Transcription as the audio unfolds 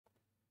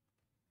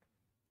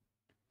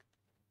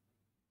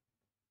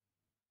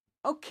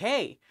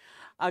Okay,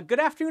 good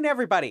afternoon,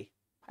 everybody.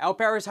 I hope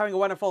everyone's having a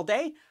wonderful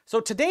day. So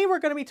today we're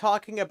going to be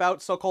talking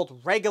about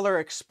so-called regular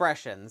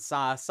expressions.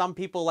 Some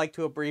people like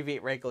to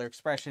abbreviate regular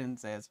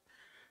expressions as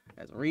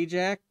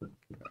reject,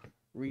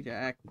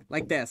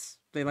 like this.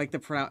 They like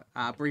to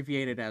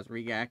abbreviate it as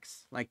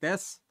regex, like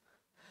this.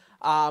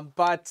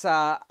 But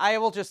I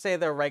will just say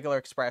they're regular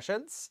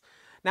expressions.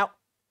 Now,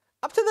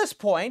 up to this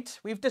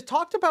point, we've just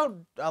talked about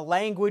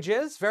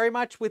languages very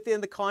much within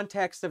the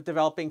context of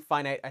developing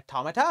finite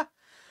automata.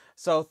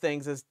 So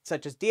things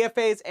such as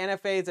DFAs,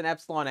 NFAs, and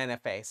epsilon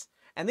NFAs.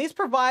 And these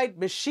provide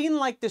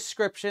machine-like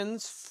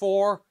descriptions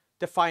for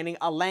defining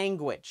a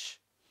language.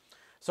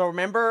 So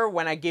remember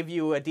when I give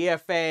you a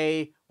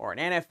DFA or an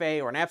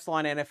NFA or an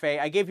epsilon NFA,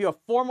 I give you a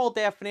formal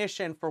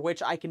definition for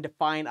which I can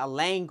define a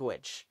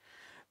language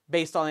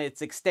based on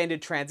its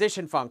extended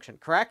transition function,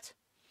 correct?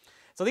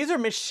 So these are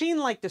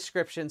machine-like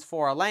descriptions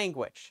for a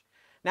language.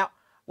 Now,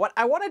 what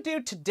I want to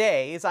do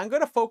today is I'm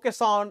going to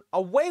focus on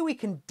a way we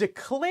can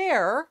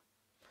declare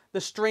the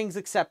strings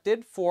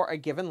accepted for a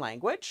given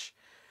language,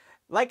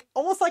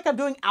 almost like I'm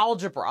doing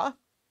algebra,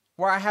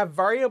 where I have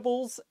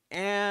variables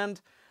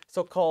and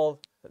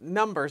so-called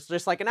numbers,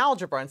 just like in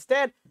algebra.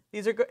 Instead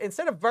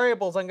of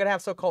variables, I'm going to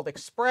have so-called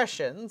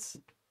expressions,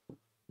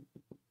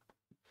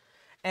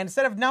 and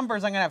instead of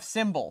numbers, I'm going to have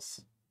symbols.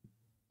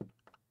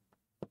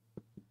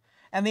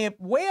 And the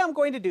way I'm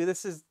going to do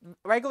this is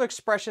regular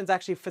expressions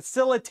actually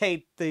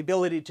facilitate the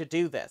ability to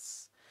do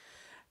this.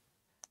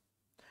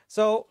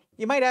 So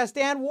you might ask,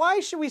 Dan, why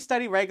should we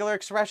study regular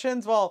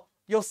expressions? Well,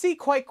 you'll see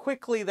quite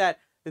quickly that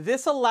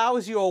this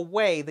allows you a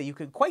way that you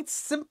can quite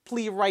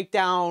simply write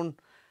down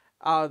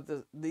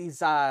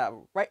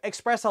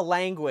express a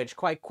language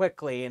quite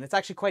quickly, and it's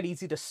actually quite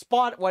easy to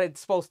spot what it's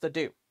supposed to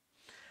do.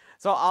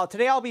 So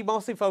today I'll be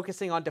mostly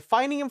focusing on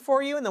defining them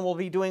for you, and then we'll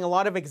be doing a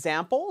lot of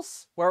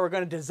examples where we're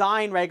going to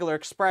design regular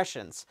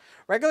expressions.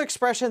 Regular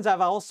expressions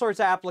have all sorts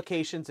of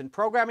applications in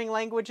programming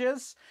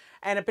languages,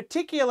 and in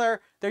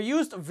particular, they're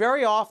used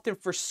very often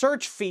for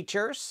search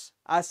features.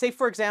 Say,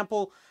 for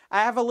example,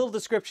 I have a little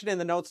description in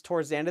the notes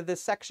towards the end of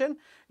this section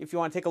if you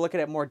want to take a look at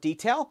it in more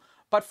detail.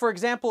 But for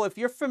example, if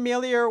you're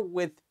familiar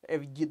with the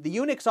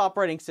Unix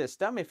operating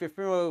system, if you're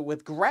familiar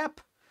with grep,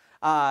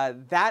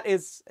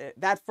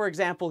 that, for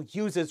example,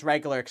 uses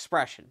regular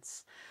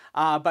expressions.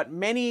 But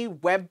many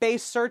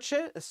web-based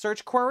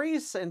search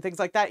queries and things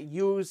like that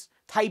use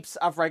types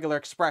of regular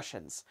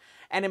expressions.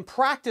 And in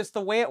practice,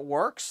 the way it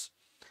works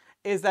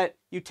is that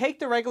you take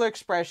the regular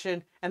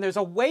expression, and there's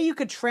a way you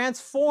could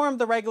transform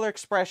the regular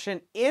expression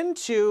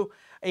into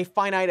a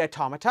finite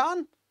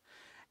automaton.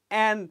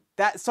 And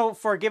so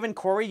for a given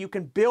query, you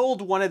can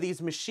build one of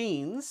these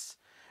machines,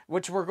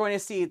 which we're going to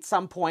see at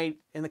some point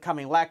in the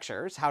coming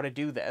lectures, how to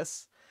do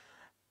this.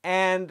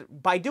 And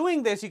by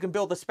doing this, you can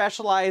build a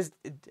specialized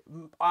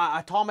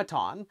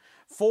automaton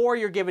for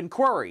your given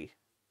query.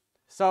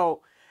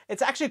 So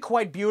it's actually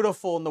quite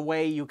beautiful in the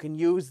way you can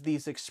use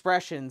these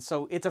expressions.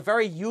 So it's a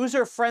very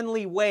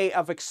user-friendly way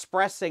of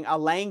expressing a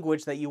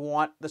language that you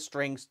want the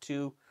strings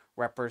to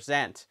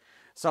represent.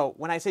 So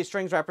when I say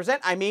strings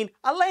represent, I mean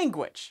a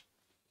language.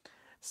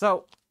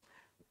 So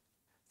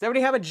does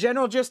everybody have a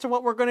general gist of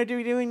what we're going to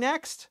be doing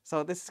next?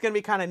 So this is going to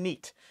be kind of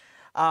neat.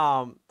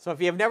 So if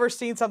you have never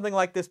seen something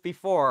like this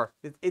before,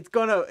 it's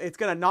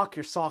gonna knock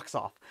your socks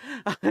off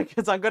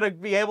because I'm gonna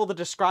be able to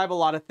describe a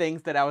lot of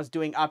things that I was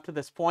doing up to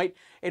this point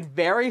in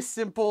very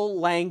simple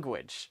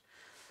language.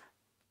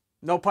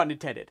 No pun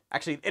intended.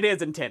 Actually, it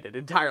is intended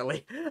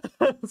entirely.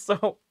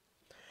 So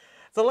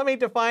let me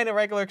define a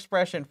regular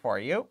expression for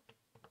you.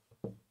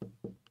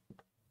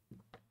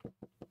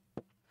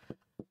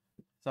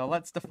 So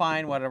let's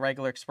define what a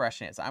regular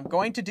expression is. I'm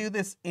going to do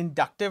this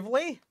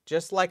inductively,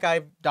 just like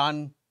I've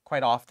done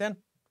quite often.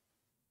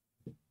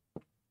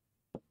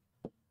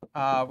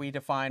 We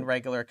define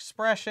regular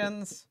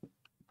expressions.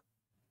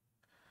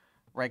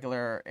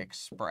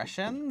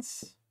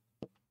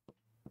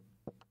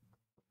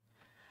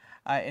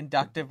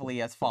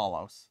 Inductively as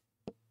follows.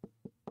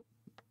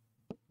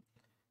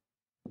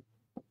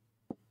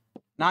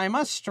 Now I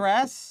must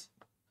stress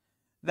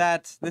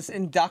that this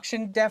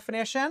induction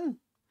definition,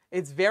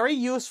 it's very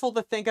useful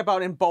to think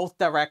about in both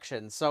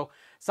directions. So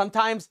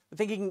sometimes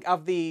thinking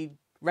of the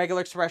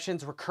regular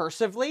expressions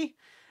recursively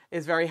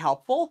is very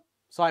helpful.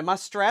 So I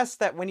must stress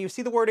that when you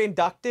see the word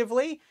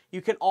inductively,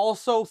 you can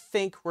also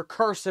think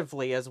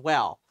recursively as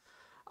well.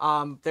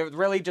 They're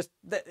really just,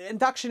 the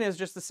induction is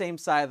just the same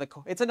side of the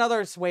coin. It's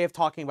another way of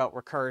talking about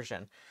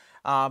recursion.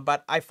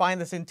 But I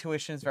find this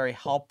intuition is very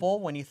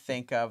helpful when you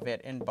think of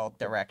it in both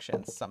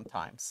directions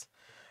sometimes.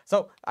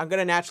 So I'm going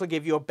to naturally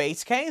give you a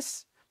base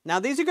case. Now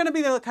these are going to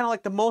be kind of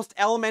like the most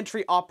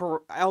elementary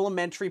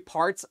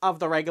parts of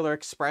the regular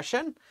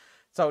expression.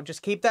 So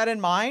just keep that in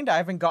mind. I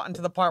haven't gotten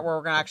to the part where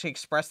we're going to actually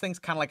express things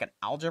kind of like an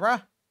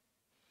algebra.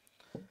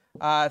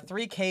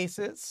 3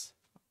 cases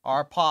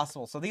are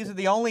possible. So these are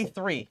the only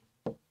 3.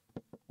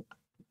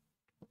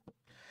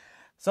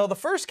 So the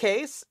first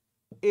case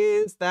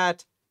is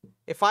that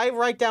if I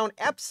write down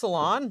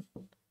epsilon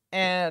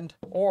and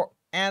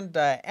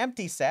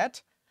empty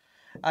set,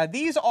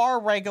 These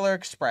are regular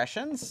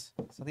expressions.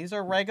 So these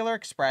are regular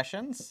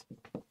expressions.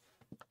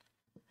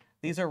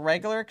 These are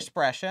regular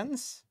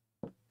expressions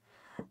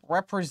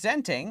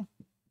representing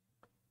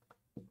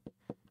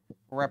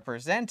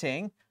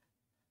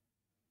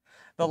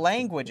the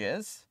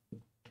languages,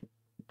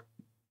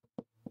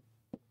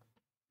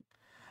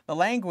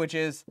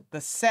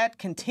 the set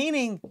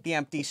containing the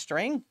empty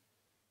string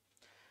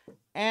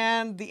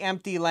and the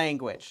empty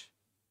language,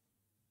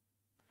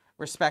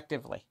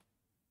 respectively.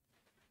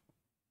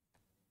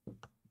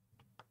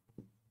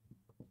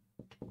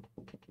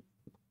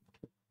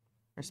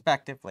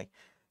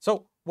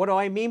 So what do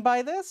I mean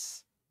by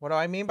this?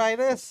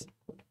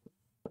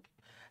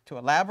 To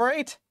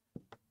elaborate,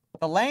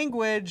 the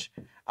language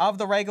of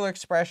the regular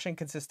expression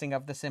consisting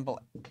of the symbol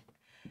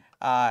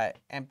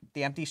and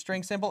the empty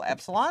string symbol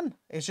epsilon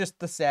is just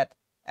the set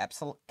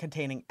epsilon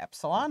containing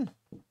epsilon,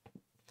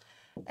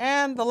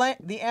 and the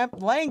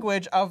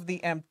language of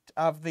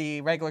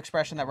the regular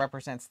expression that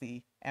represents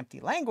the empty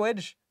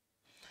language,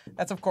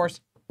 that's of course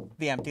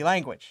the empty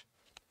language.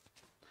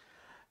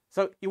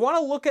 So you want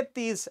to look at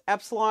these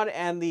epsilon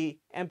and the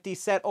empty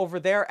set over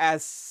there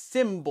as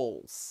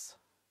symbols,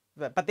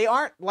 but they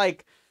aren't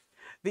like,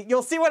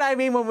 you'll see what I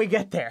mean when we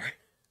get there.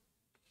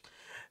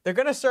 They're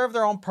going to serve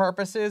their own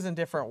purposes in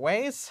different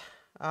ways.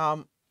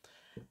 Now,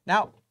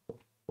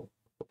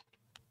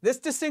 this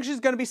distinction is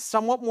going to be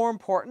somewhat more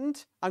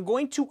important. I'm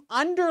going to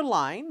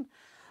underline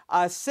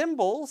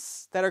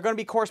symbols that are going to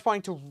be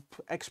corresponding to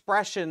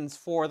expressions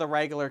for the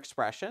regular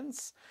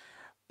expressions,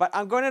 but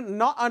I'm going to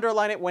not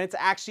underline it when it's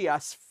actually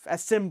a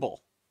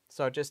symbol.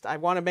 So I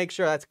want to make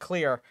sure that's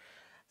clear.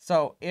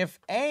 So if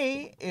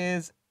A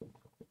is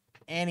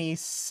any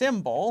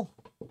symbol,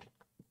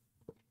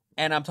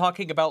 and I'm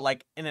talking about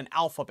like in an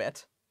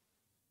alphabet,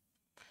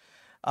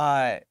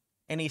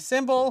 any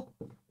symbol,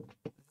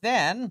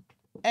 then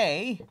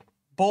A,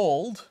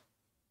 bold,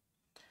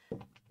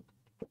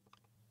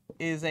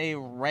 is a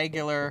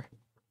regular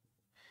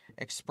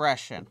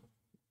expression.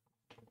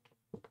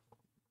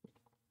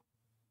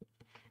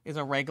 Is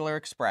a regular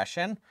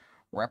expression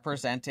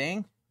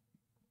representing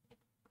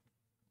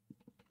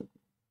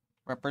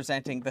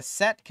the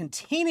set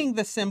containing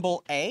the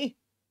symbol A.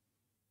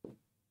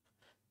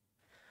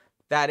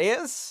 That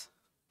is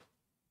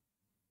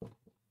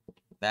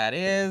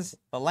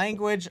the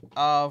language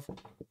of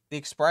the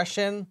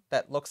expression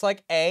that looks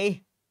like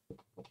A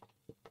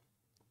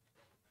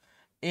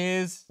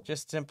is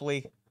just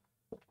simply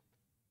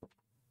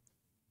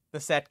the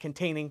set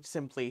containing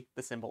simply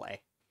the symbol A.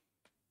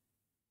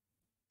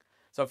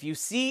 So if you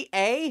see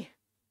A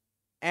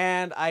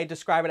and I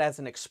describe it as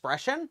an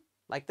expression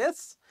like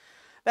this,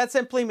 that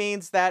simply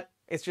means that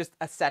it's just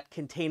a set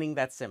containing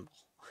that symbol,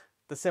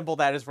 the symbol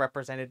that is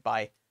represented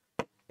by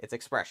its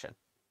expression.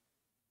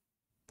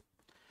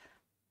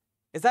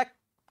 Is that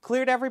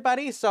clear to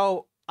everybody?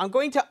 So I'm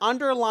going to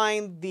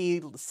underline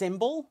the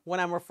symbol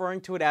when I'm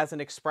referring to it as an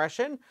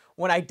expression.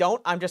 When I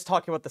don't, I'm just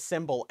talking about the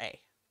symbol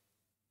A.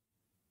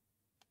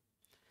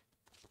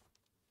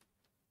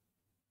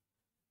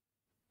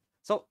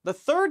 So the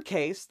third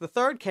case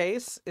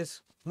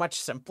is much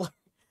simpler.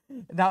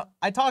 Now,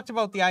 I talked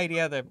about the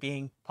idea of there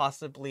being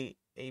possibly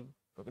a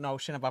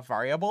notion of a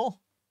variable.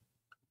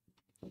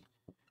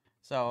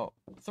 So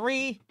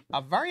 3,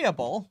 a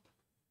variable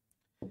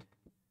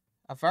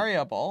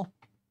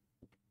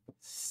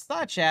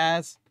such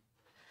as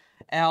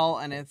L,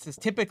 and it's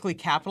typically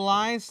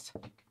capitalized,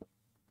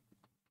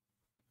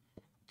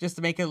 just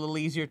to make it a little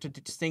easier to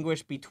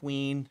distinguish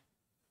between.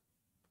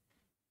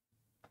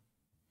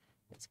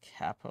 It's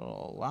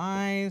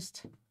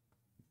capitalized.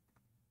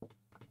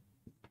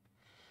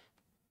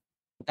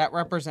 That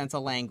represents a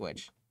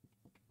language.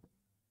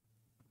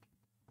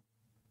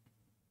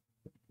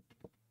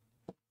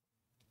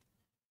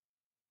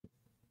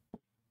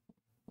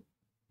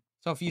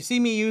 So if you see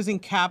me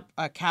using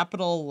a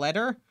capital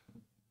letter,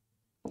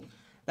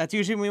 that's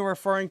usually me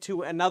referring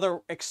to another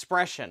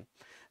expression.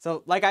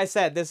 So like I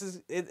said,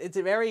 it's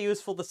very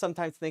useful to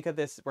sometimes think of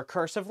this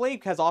recursively,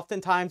 because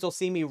oftentimes you'll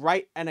see me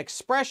write an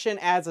expression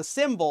as a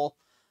symbol,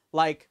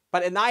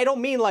 and I don't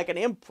mean like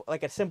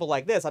a symbol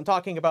like this. I'm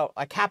talking about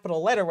a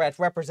capital letter that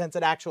represents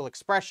an actual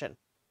expression.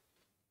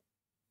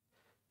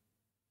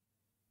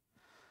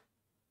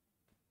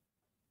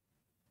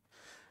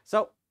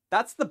 So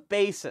that's the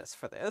basis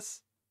for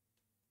this.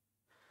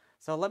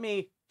 So let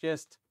me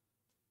just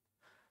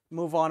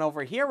move on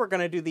over here. We're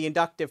going to do the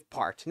inductive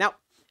part. Now,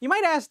 you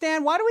might ask,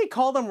 Dan, why do we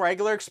call them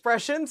regular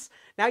expressions?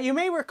 Now, you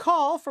may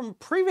recall from a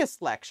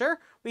previous lecture,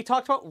 we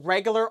talked about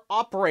regular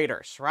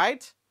operators,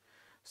 right?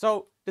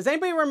 So does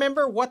anybody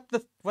remember what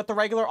the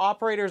regular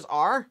operators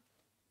are?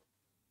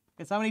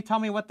 Can somebody tell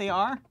me what they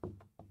are?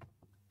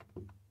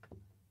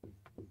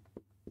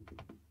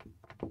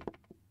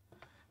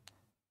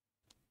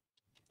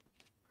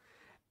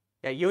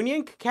 Yeah,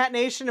 union,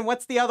 concatenation, and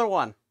what's the other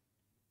one?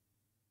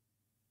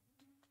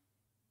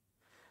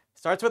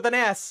 Starts with an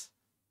S.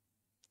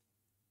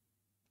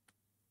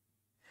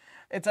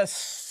 It's a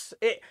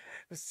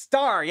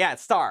star. Yeah,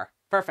 star.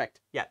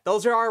 Perfect. Yeah,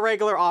 those are our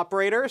regular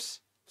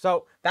operators.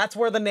 So that's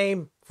where the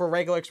name for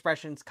regular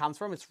expressions comes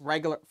from. It's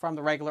from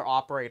the regular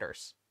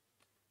operators.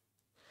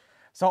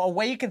 So a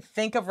way you can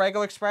think of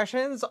regular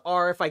expressions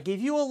are if I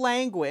give you a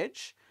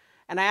language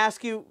and I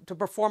ask you to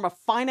perform a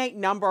finite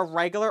number of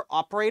regular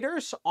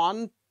operators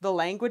on the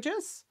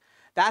languages,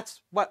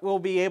 that's what we'll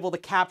be able to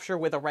capture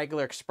with a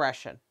regular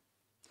expression.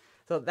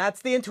 So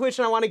that's the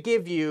intuition I want to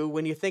give you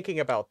when you're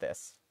thinking about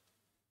this.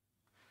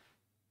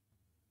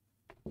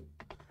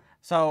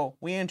 So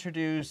we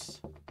introduce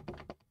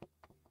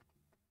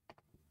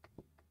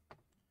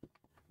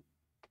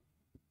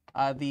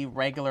the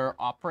regular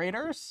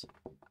operators.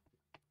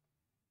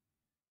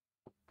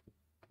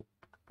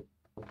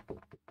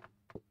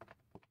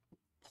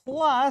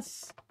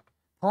 Plus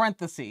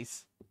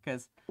parentheses,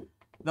 because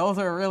those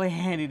are really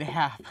handy to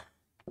have.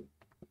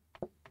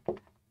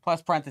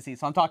 Plus parentheses.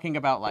 So I'm talking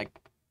about like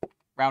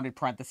rounded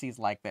parentheses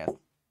like this.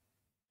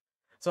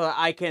 So that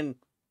I can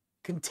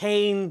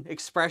contain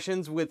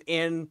expressions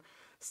within,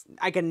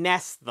 I can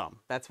nest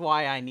them. That's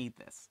why I need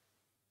this.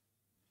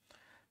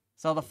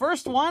 So the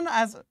first one,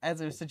 as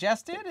I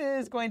suggested,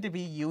 is going to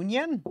be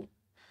union.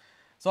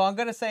 So I'm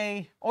going to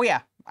say, oh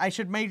yeah, I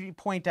should maybe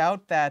point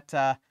out that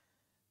I'm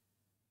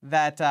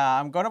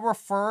going to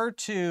refer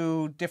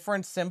to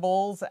different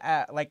symbols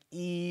like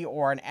E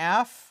or an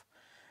F.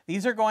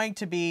 These are going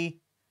to be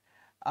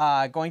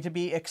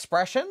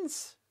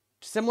expressions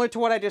similar to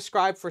what I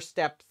described for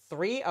step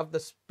 3 of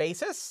the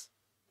basis.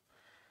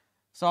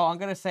 So I'm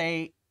going to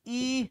say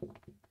E,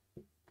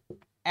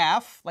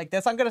 F, like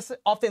this. I'm going to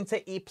often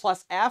say E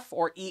plus F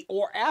or E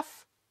or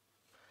F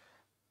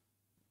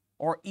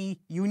or E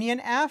union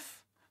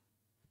F.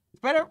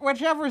 It's better,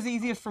 whichever is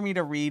easiest for me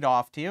to read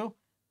off to you,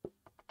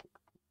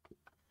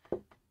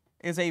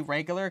 is a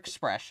regular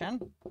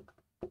expression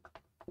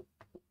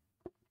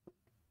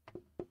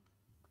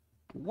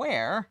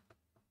where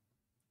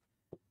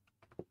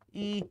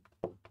E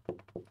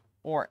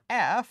or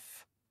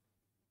F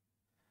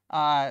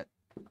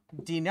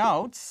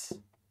denotes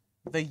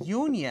the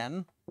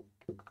union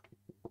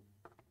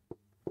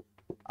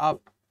of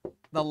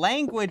the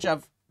language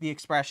of the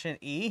expression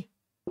E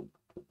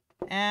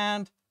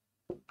and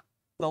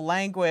the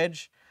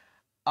language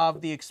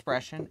of the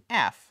expression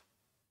F.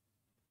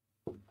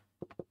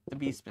 To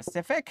be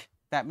specific,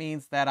 that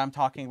means that I'm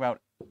talking about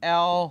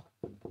L,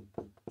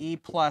 E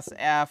plus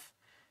F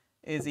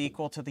is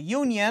equal to the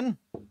union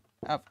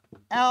of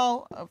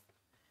L of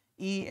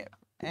E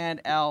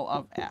and L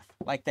of F,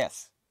 like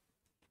this.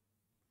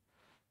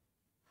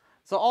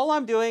 So all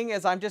I'm doing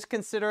is I'm just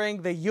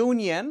considering the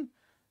union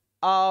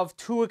of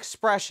two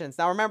expressions.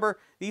 Now remember,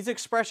 these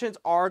expressions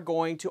are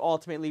going to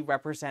ultimately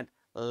represent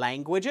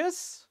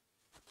languages.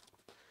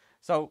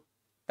 So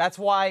that's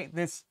why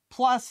this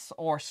plus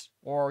or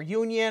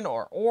union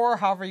or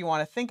however you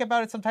want to think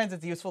about it, sometimes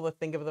it's useful to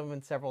think of them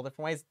in several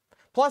different ways.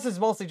 Plus is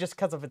mostly just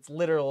because of its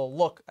literal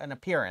look and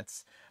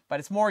appearance, but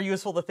it's more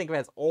useful to think of it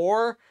as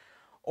or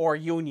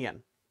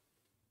union,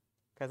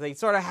 because they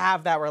sort of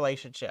have that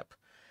relationship.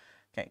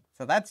 Okay,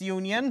 so that's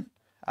union.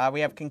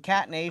 We have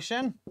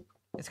concatenation.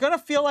 It's going to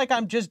feel like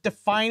I'm just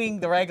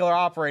defining the regular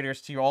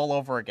operators to you all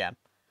over again.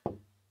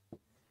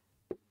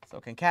 So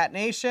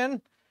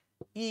concatenation,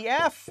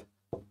 EF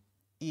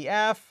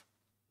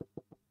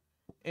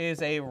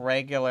is a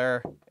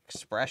regular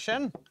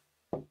expression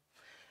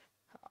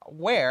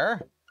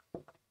where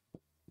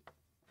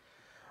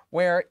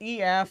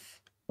EF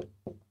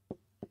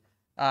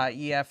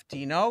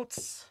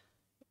denotes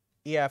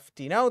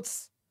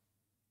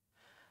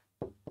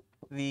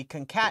the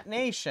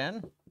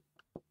concatenation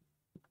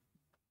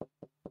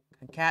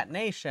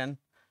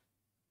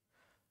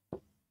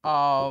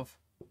of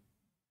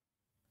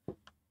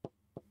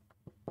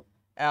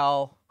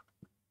L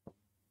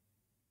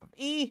of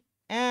E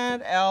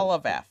and L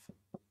of F.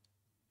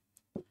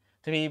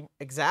 To be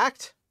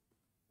exact,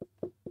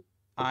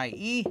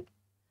 i.e.,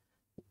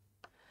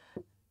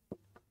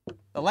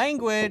 the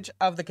language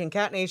of the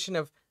concatenation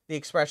of the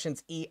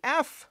expressions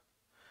EF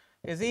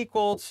is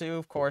equal to,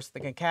 of course, the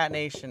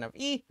concatenation of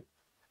E.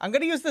 I'm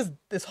going to use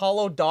this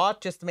hollow dot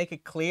just to make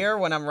it clear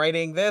when I'm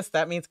writing this.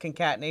 That means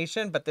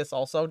concatenation, but this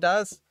also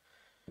does.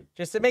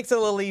 Just it makes it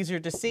a little easier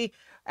to see.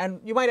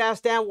 And you might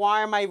ask, Dan,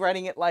 why am I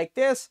writing it like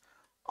this?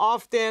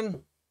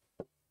 Often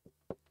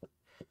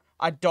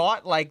a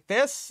dot like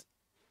this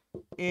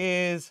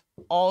is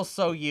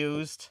also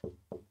used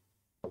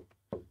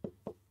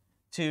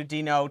to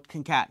denote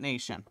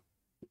concatenation.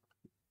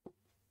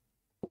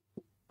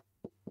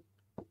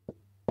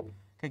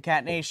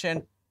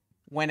 Concatenation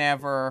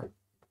whenever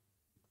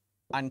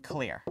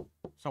unclear.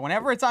 So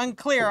whenever it's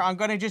unclear, I'm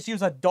going to just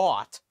use a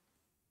dot.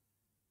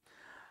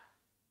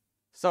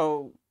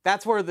 So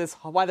that's where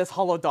why this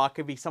hollow dot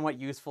could be somewhat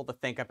useful to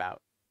think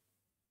about.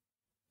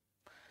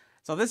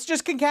 So this is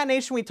just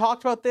concatenation. We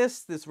talked about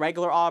this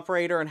regular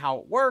operator and how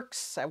it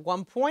works at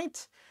one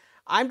point.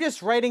 I'm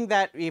just writing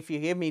that if you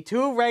give me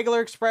two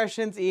regular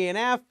expressions, E and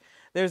F,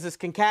 there's this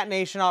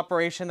concatenation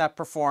operation that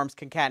performs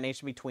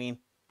concatenation between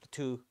the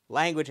two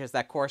languages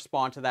that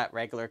correspond to that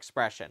regular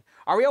expression.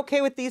 Are we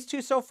okay with these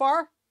two so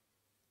far?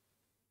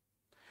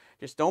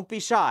 Just don't be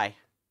shy.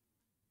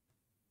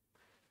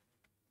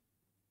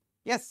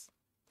 Yes.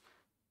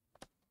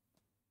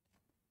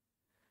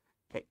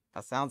 Okay,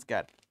 that sounds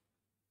good.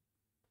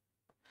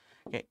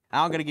 Okay,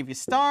 now I'm going to give you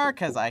star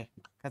because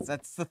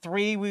that's the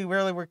 3 we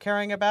really were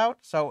caring about.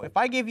 So if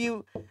I give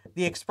you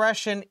the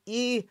expression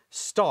E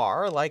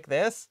star like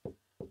this,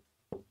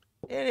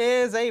 it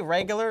is a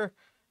regular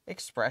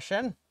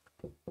expression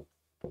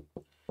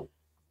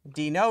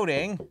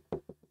denoting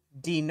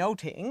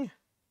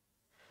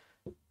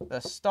the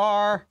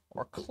star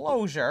or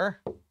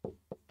closure.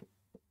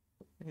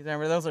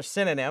 Remember, those are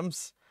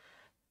synonyms,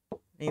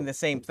 mean the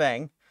same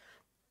thing.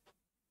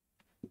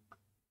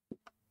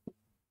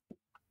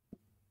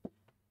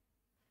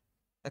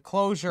 The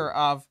closure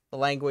of the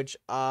language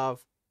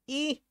of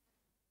E,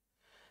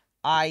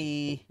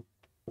 i.e.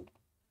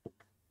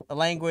 the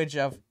language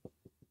of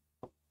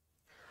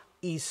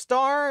E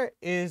star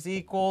is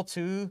equal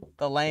to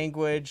the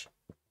language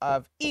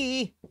of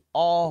E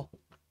all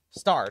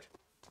starred.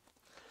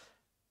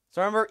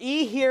 So remember,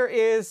 E here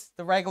is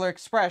the regular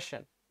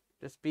expression.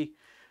 Just be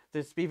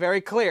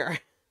very clear.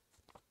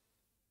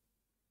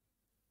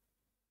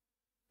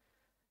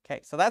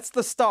 Okay, so that's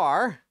the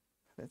star.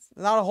 It's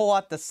not a whole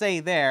lot to say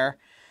there.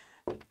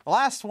 The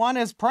last one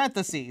is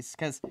parentheses,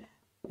 because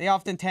they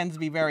often tend to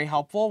be very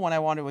helpful when I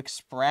want to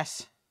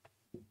express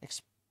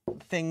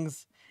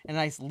things in a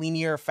nice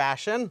linear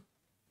fashion.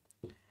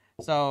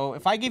 So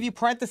if I give you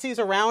parentheses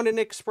around an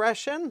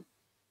expression,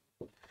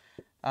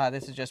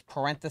 this is just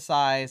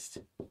parenthesized.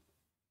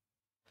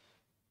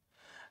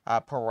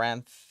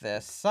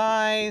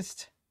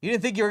 Parenthesized. You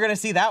didn't think you were going to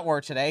see that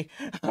word today.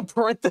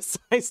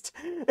 Parenthesized.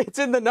 It's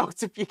in the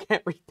notes if you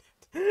can't read it.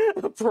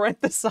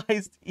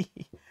 Parenthesized E.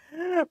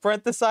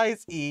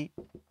 Parenthesized E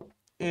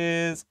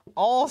is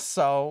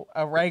also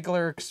a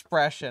regular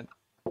expression.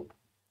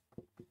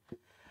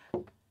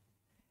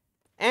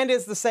 And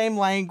is the same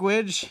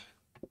language.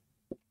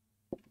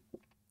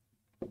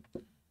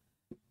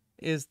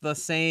 Is the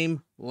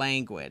same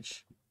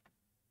language.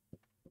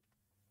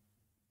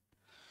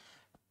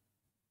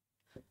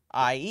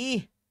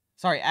 I.e.,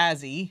 sorry,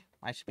 as E,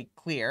 I should be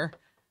clear,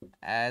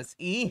 as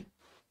E.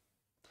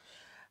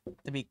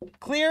 To be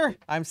clear,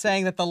 I'm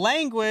saying that the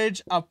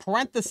language of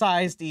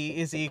parenthesized E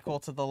is equal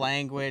to the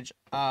language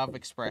of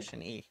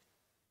expression E.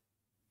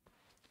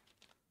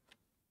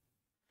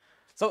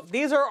 So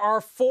these are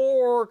our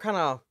 4 kind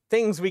of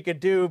things we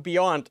could do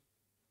beyond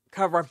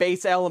cover our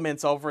base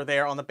elements over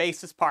there on the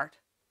basis part.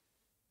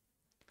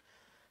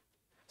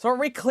 So are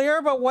we clear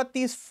about what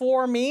these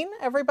 4 mean,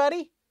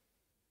 everybody?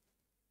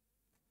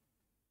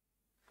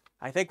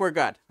 I think we're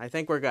good. I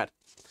think we're good.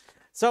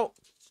 So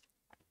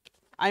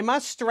I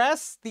must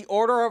stress the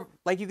order of,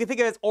 like you can think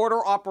of it as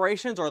order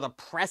operations or the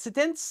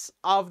precedence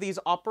of these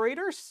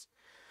operators.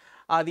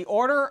 The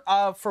order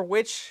for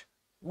which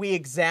we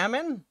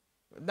examine.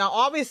 Now,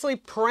 obviously,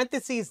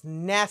 parentheses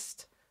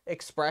nest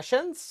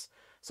expressions.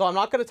 So I'm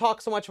not going to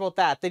talk so much about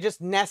that. They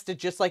just nested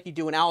just like you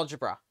do in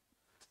algebra.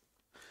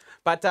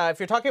 But if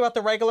you're talking about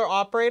the regular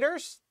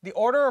operators, the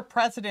order of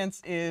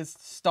precedence is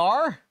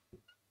star,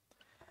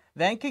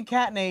 then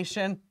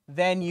concatenation,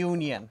 then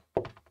union.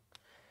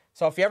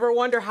 So if you ever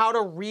wonder how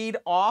to read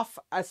off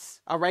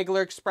a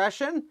regular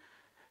expression,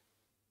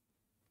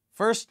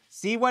 first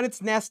see what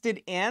it's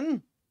nested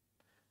in,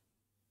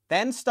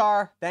 then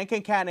star, then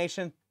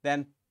concatenation,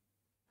 then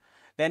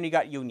you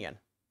got union.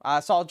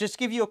 So I'll just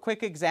give you a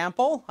quick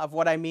example of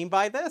what I mean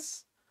by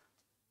this.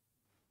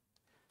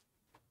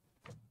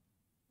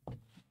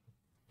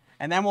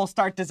 And then we'll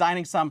start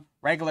designing some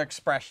regular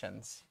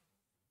expressions.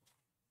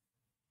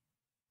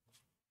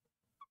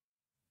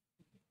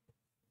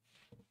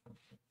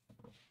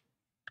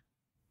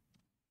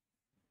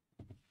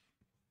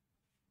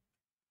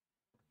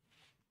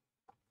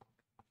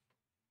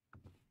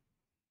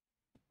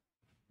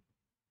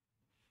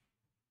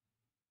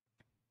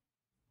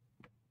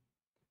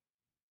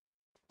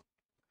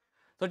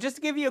 So just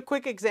to give you a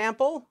quick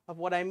example of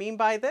what I mean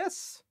by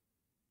this.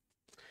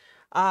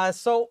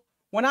 So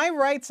when I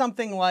write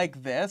something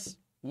like this,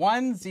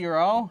 1,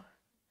 0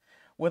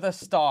 with a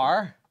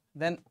star,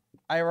 then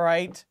I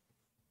write,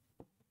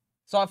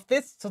 so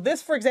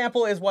this, for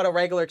example, is what a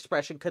regular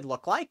expression could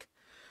look like.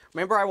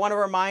 Remember, I want to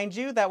remind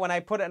you that when I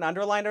put an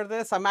underline under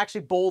this, I'm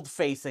actually bold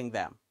facing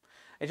them.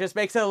 It just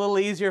makes it a little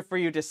easier for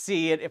you to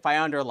see it if I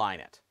underline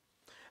it.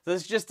 So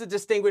this is just to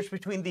distinguish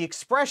between the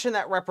expression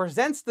that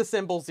represents the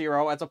symbol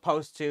 0 as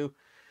opposed to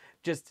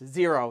just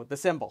 0, the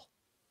symbol.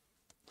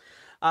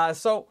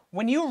 So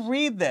when you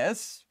read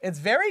this, it's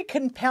very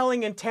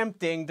compelling and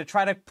tempting to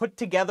try to put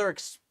together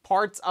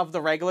parts of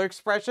the regular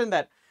expression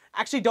that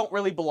actually don't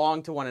really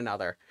belong to one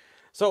another.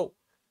 So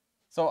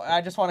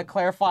I just want to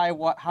clarify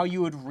how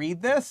you would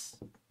read this.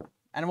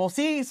 And we'll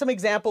see some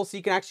examples so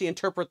you can actually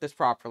interpret this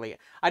properly.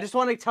 I just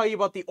want to tell you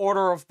about the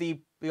order of the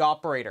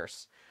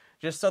operators,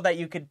 just so that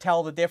you could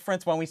tell the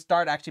difference when we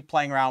start actually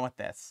playing around with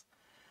this.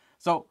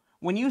 So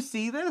when you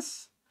see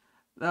this,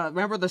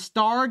 remember the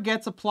star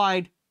gets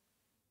applied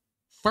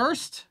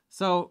first.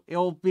 So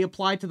it'll be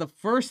applied to the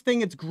first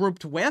thing it's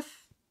grouped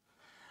with.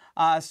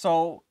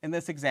 So in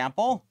this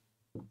example,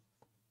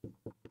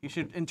 you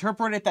should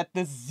interpret it that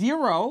the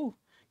 0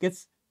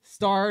 gets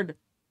starred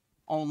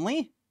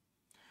only.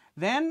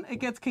 Then it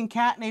gets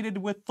concatenated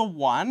with the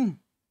 1.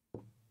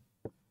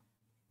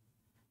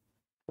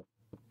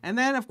 And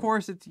then, of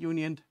course, it's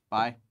unioned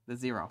by the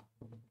 0.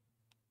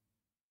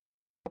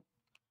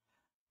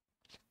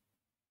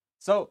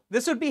 So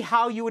this would be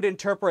how you would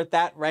interpret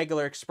that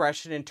regular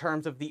expression in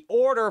terms of the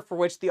order for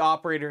which the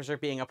operators are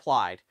being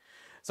applied.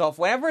 So if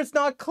whenever it's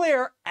not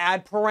clear,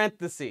 add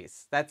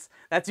parentheses. That's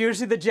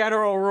usually the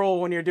general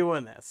rule when you're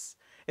doing this.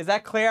 Is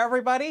that clear,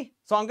 everybody?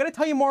 So I'm going to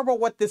tell you more about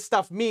what this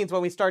stuff means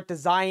when we start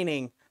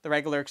designing the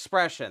regular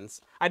expressions.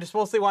 I just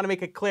mostly want to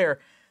make it clear.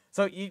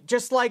 So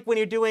just like when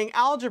you're doing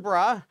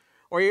algebra,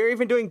 or you're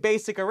even doing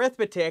basic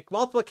arithmetic,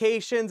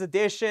 multiplications,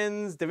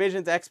 additions,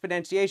 divisions,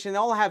 exponentiation, they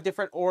all have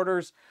different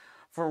orders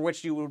for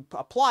which you would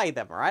apply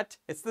them, right?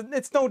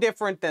 It's no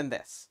different than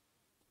this.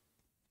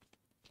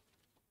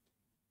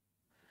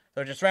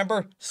 So just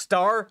remember,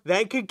 star,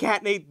 then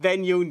concatenate,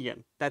 then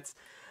union.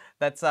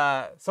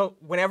 So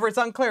whenever it's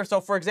unclear. So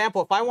for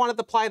example, if I wanted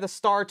to apply the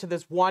star to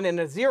this 1 and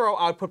a 0,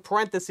 I would put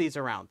parentheses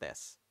around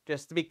this,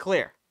 just to be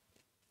clear.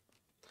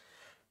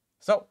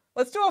 So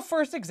let's do a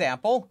first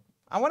example.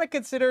 I want to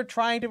consider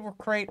trying to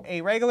create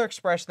a regular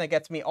expression that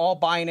gets me all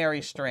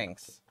binary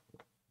strings.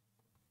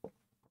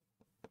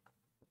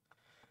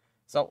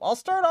 So I'll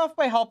start off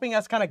by helping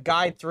us kind of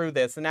guide through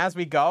this. And as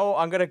we go,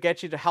 I'm going to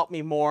get you to help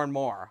me more and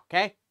more,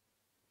 okay?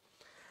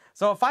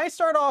 So if I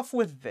start off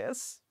with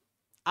this,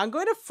 I'm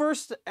going to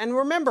first, and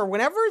remember,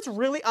 whenever it's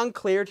really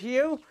unclear to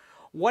you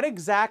what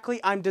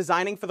exactly I'm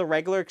designing for the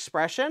regular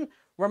expression,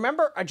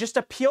 remember, just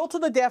appeal to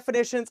the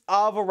definitions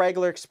of a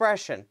regular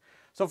expression.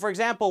 So for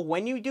example,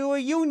 when you do a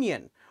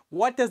union,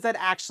 what does that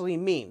actually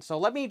mean? So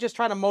let me just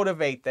try to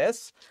motivate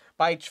this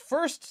by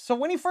so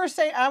when you first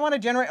say, I want to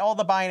generate all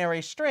the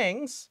binary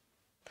strings,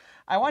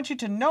 I want you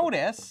to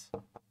notice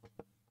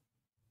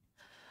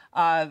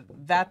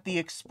that the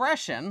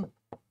expression,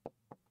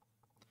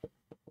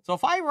 so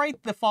if I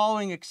write the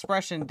following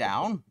expression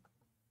down,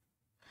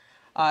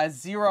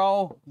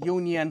 0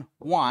 union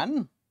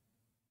 1,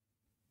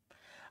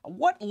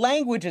 what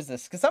language is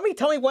this? Can somebody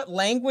tell me what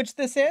language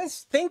this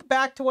is? Think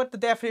back to what the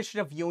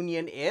definition of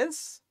union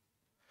is.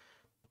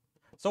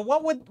 So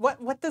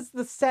what does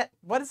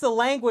the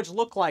language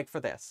look like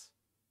for this?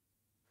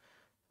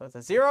 So it's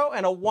a 0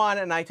 and a 1,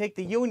 and I take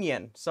the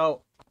union.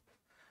 So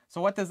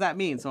what does that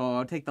mean? So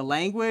I'll take the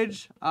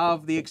language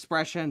of the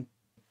expression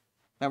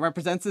that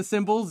represents the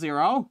symbol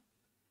 0.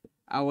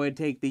 I would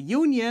take the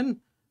union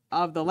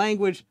of the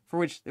language for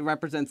which it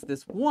represents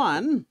this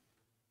 1.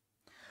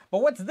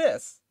 But what's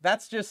this?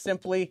 That's just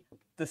simply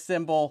the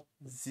symbol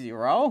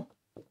 0.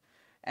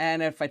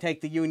 And if I take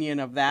the union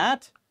of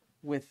that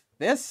with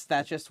this,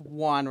 that's just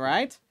 1,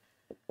 right?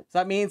 So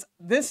that means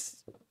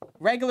this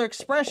regular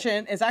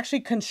expression is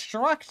actually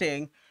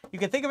constructing, you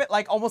can think of it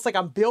like almost like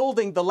I'm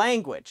building the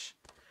language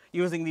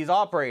using these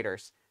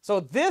operators.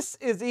 So this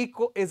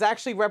is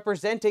actually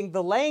representing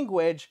the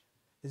language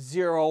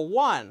 0,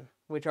 1,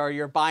 which are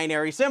your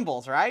binary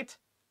symbols, right?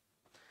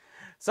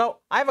 So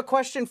I have a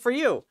question for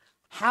you.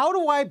 How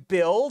do I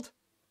build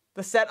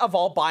the set of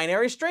all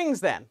binary strings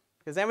then?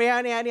 Does anybody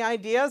have any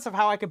ideas of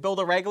how I could build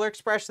a regular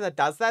expression that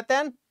does that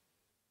then?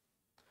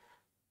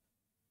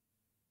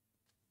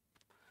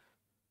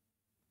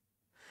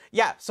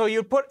 Yeah, so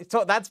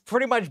that's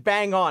pretty much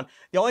bang on.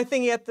 The only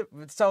thing you have to,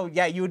 so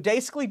yeah, you would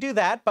basically do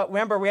that, but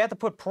remember we have to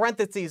put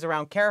parentheses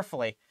around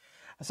carefully.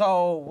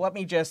 So let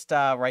me just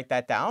write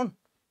that down.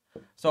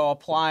 So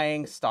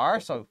applying star,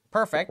 so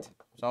perfect.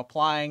 So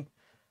applying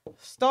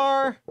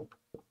star,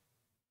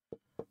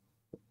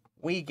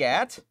 we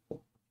get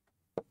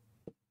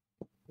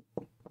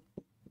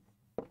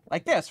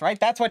like this, right?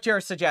 That's what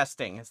you're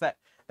suggesting, is that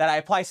I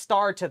apply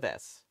star to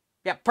this.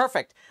 Yeah,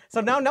 perfect. So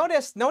now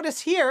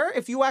notice here,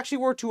 if you actually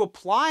were to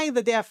apply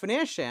the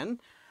definition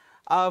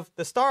of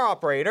the star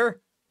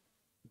operator,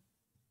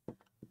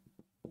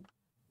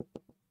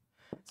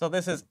 so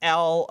this is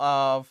L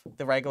of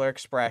the regular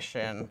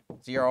expression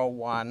 0,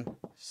 1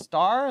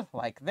 star,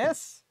 like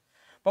this.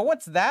 But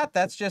what's that?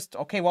 That's just,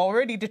 okay, well, we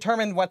already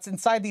determined what's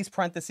inside these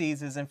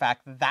parentheses is in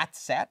fact that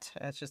set.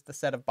 It's just the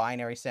set of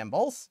binary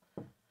symbols.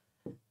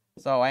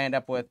 So I end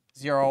up with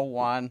 0,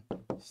 1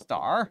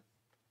 star.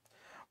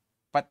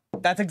 But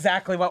that's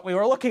exactly what we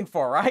were looking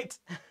for, right?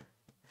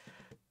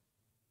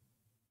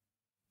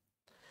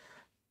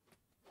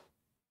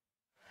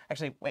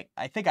 Actually, wait,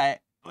 let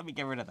me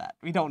get rid of that.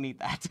 We don't need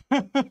that.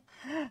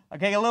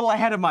 Okay, a little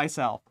ahead of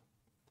myself.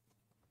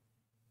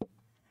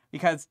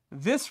 Because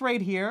this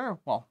right here,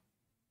 well,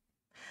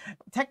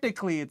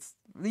 technically it's,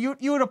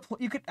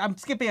 I'm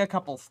skipping a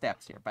couple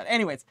steps here. But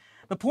anyways,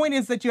 the point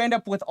is that you end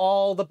up with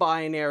all the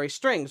binary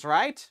strings,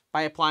 right?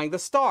 By applying the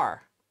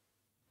star.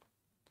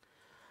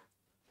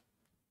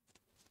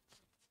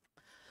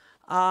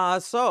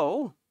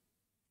 So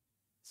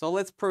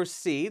let's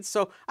proceed.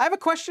 So I have a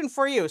question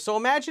for you. So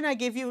imagine I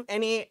give you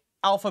any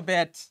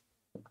alphabet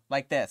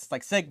like this,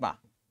 like sigma.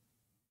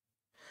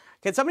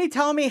 Can somebody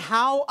tell me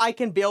how I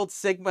can build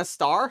sigma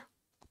star?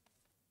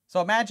 So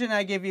imagine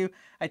I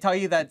tell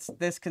you that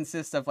this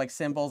consists of like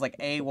symbols like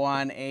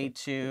A1,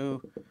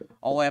 A2,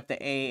 all the way up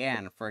to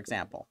AN, for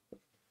example.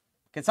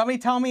 Can somebody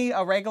tell me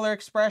a regular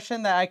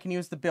expression that I can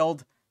use to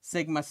build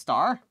sigma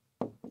star?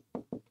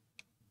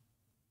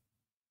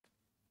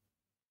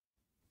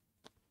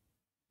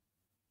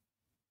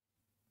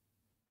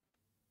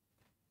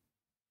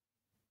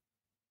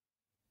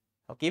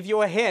 I'll give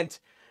you a hint.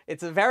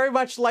 It's very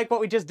much like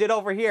what we just did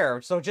over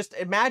here. So just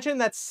imagine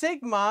that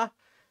sigma,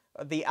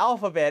 the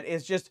alphabet,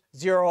 is just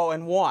 0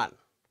 and 1.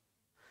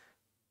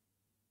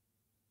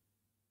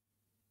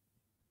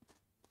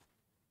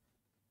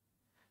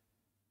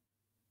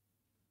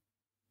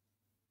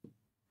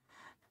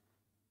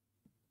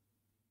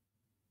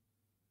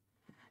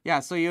 Yeah,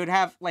 so you would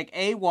have like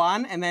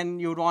A1, and then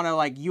you would want to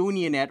like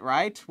union it,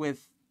 right,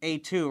 with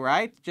A2,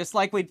 right? Just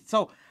like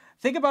so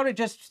think about it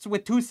just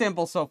with two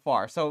symbols so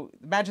far. So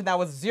imagine that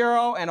was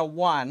 0 and a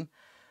 1.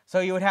 So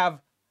you would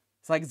have,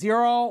 it's like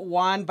 0,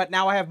 1, but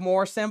now I have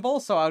more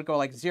symbols. So I would go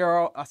like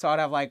 0, so I'd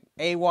have like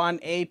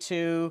A1,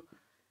 A2,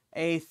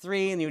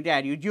 A3, and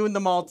you'd union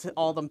them all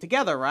of them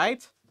together,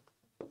 right?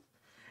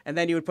 And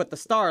then you would put the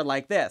star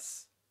like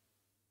this.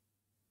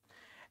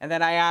 And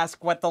then I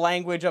ask what the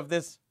language of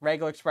this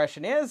regular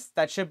expression is.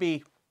 It should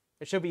be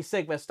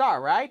sigma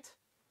star, right?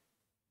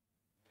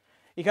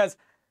 Because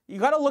you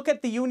got to look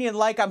at the union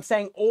like I'm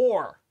saying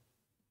or.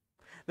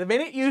 The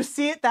minute you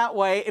see it that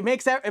way, it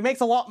makes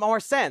a lot more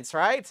sense,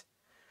 right?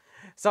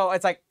 So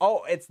it's like,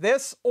 oh, it's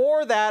this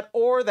or that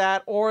or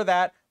that or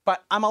that,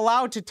 but I'm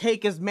allowed to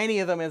take as many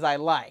of them as I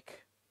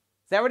like.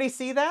 Does everybody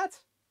see that?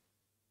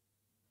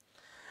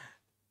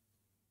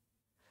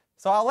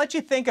 So I'll let you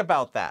think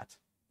about that.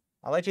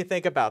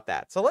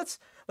 So let's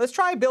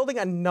try building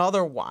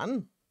another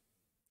one.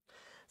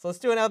 So let's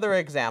do another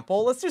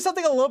example. Let's do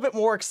something a little bit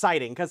more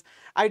exciting, because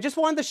I just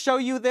wanted to show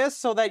you this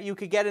so that you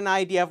could get an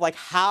idea of like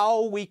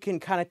how we can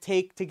kind of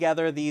take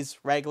together these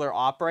regular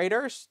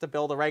operators to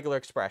build a regular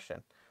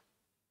expression.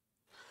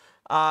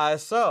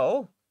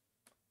 So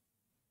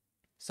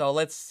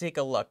let's take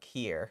a look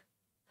here.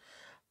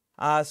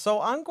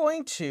 So I'm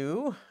going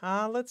to,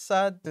 let's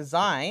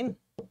design.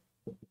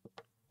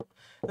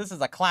 This is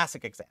a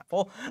classic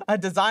example.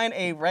 Design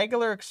a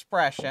regular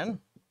expression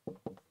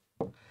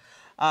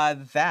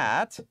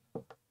that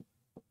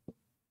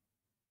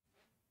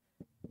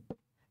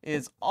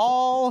is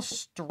all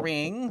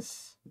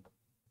strings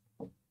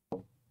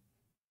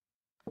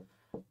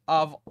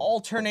of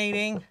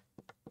alternating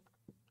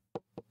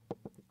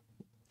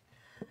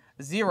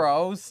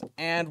zeros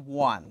and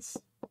ones.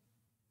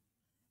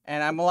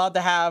 And I'm allowed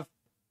to have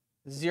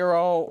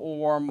 0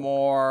 or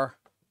more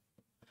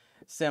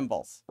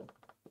symbols.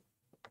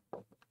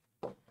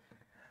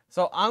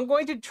 So I'm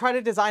going to try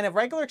to design a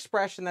regular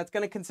expression that's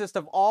going to consist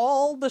of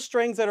all the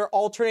strings that are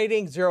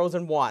alternating zeros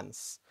and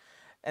ones.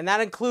 And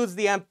that includes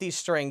the empty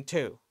string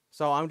too.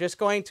 So I just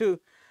want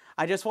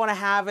to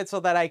have it so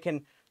that I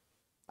can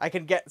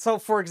get, so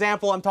for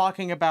example, I'm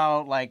talking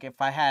about like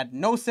if I had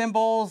no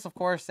symbols, of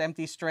course,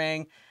 empty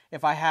string.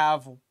 If I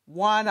have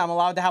 1, I'm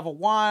allowed to have a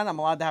 1, I'm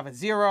allowed to have a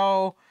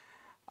 0.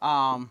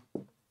 So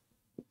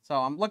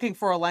I'm looking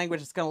for a language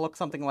that's going to look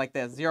something like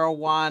this: 0,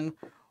 1,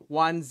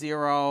 1,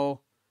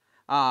 0,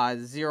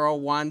 0,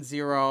 1,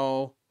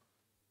 0,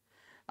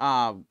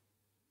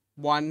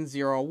 1,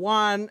 0,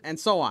 1, and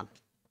so on.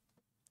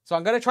 So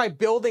I'm going to try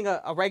building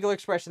a regular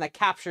expression that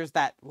captures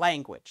that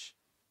language.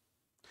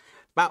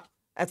 Now,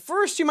 at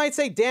first you might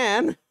say,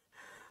 Dan,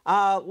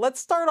 let's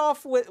start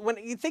off with, when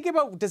you think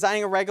about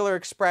designing a regular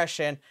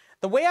expression,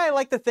 the way I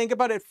like to think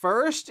about it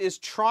first is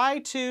try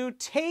to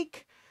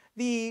take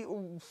the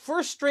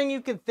first string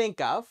you can think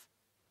of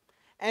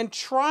and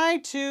try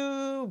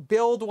to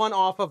build one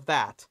off of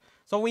that.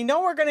 So we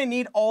know we're going to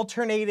need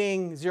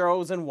alternating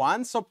zeros and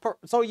ones.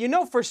 So you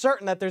know for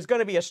certain that there's going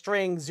to be a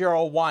string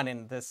 0, 1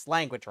 in this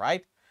language,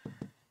 right?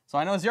 So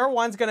I know 0,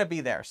 1 is going to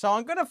be there. So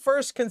I'm going to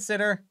first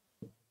consider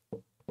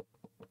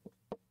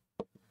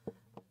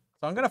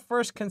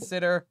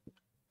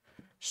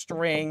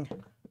string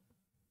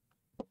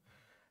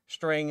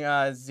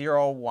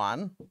 0,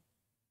 1.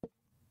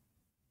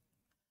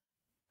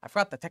 I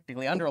forgot to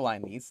technically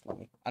underline these. Let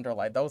me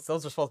underline those.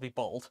 Those are supposed to be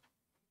bold.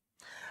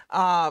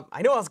 I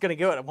knew I was going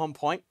to do it at one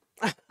point.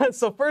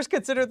 So first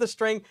consider the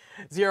string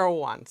 0,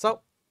 1.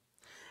 So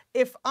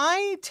if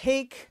I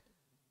take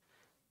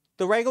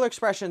the regular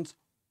expressions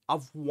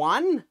of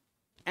 1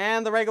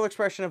 and the regular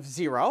expression of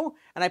 0,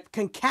 and I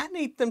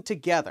concatenate them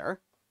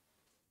together.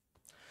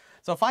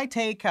 So if I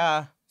take,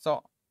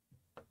 so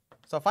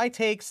if I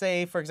take,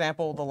 say, for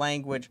example, the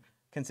language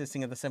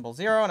consisting of the symbol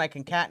 0, and I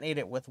concatenate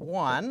it with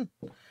 1,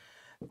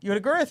 you would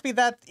agree with me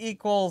that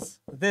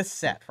equals this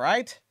set,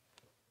 right?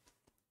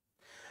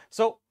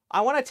 So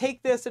I want to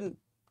take this and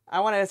I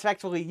want to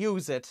effectively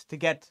use it to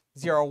get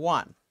 0,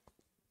 1.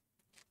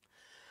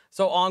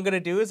 So all I'm going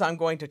to do is I'm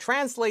going to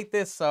translate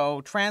this.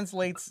 So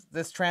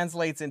this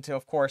translates into,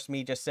 of course,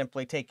 me just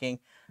simply taking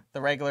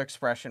the regular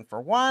expression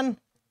for 1.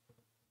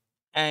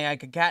 And I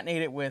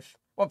concatenate it with,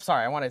 oops,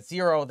 sorry, I want a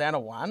 0, then a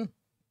 1.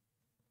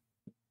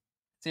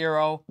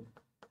 0,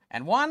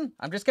 and 1.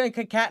 I'm just going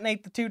to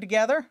concatenate the two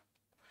together,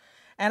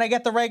 and I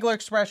get the regular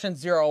expression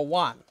 0,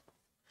 1.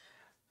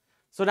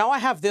 So now I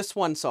have this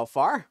one so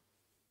far.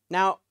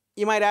 Now,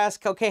 you might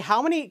ask, okay,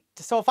 how many,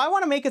 so if I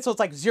want to make it so it's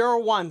like 0,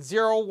 1,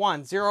 0,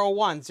 1, 0,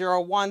 1,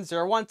 0, 1,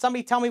 0, 1,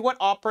 somebody tell me what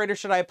operator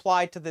should I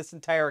apply to this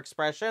entire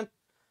expression?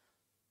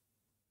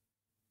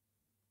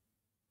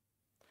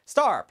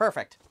 Star,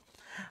 perfect.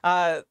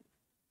 To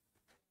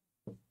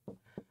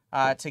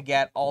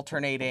get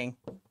alternating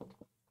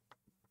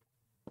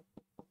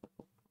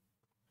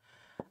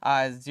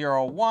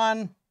 0,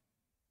 1,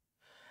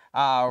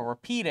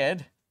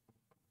 repeated,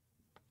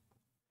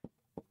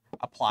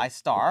 apply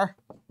star.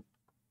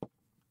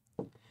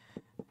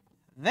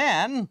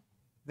 Then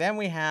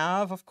we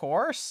have, of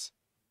course,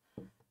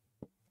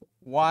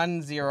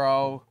 1,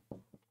 0,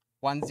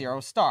 1, 0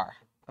 star.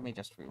 Let me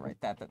just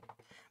rewrite that.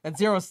 That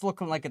 0 is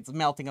looking like it's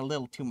melting a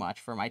little too much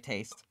for my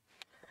taste.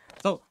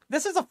 So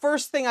this is the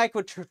first thing I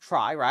could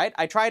try, right?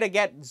 I try to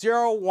get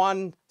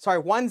 1,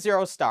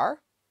 0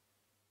 star.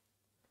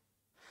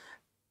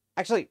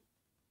 Actually,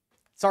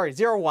 sorry,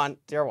 0, 1,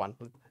 0, 1.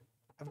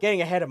 I'm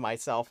getting ahead of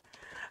myself.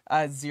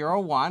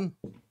 0, 1.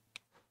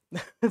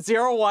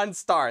 0, 1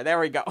 star. There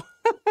we go.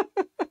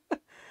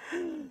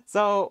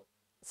 So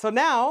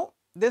now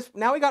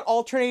we got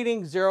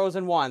alternating zeros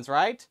and ones,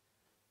 right?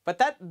 But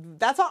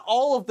that's not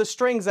all of the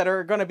strings that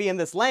are going to be in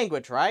this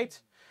language, right?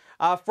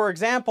 For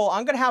example,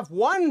 I'm going to have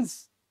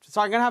ones.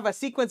 So I'm going to have a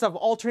sequence of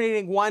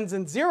alternating ones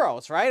and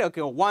zeros, right?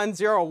 Okay, 1,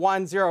 0,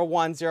 1, 0,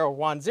 1, 0,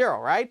 1, 0,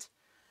 right?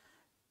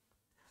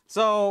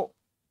 So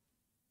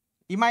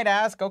you might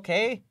ask,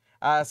 okay,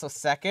 so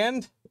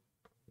second,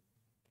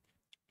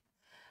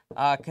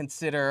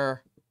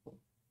 consider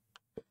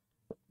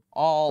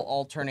all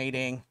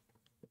alternating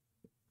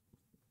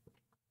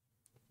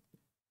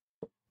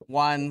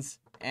ones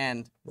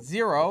and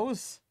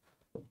zeros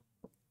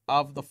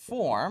of the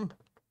form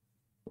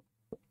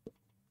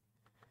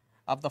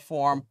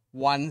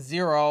 1,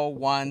 0,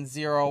 1,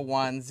 0,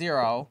 1,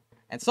 0,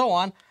 and so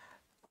on.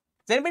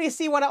 Does anybody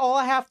see what all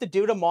I have to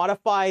do to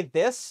modify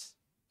this?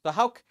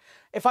 So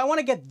if I want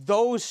to get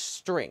those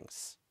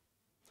strings,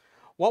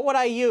 what would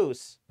I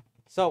use?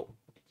 So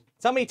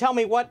somebody tell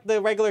me what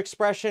the regular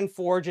expression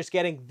for just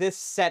getting this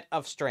set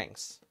of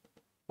strings.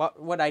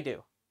 What would I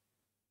do?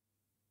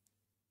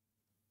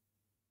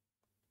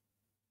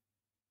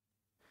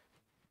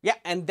 Yeah,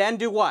 and then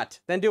do what?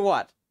 Then do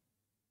what?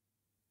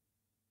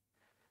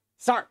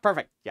 Start,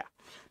 perfect, yeah.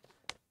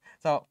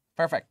 So,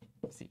 perfect.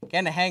 See,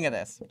 getting the hang of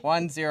this.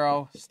 1,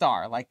 0,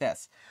 star, like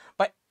this.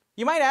 But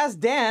you might ask,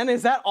 Dan,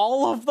 is that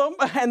all of them?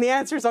 And the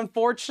answer is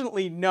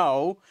unfortunately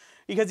no,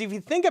 because if you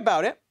think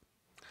about it,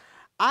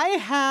 I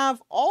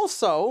have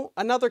also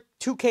another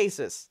 2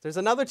 cases. There's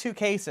another 2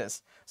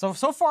 cases. So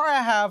far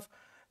I have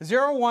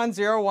 0, 1,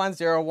 0, 1,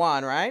 0,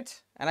 1,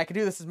 right? And I can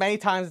do this as many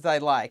times as I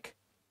like.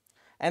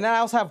 And then I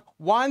also have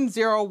 1,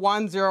 0,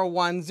 1, 0,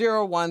 1,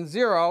 0, 1,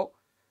 0.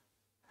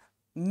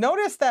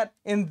 Notice that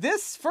in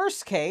this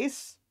first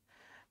case,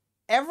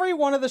 every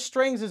one of the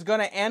strings is going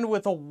to end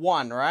with a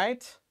 1,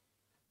 right?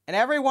 And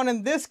every one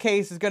in this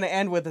case is going to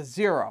end with a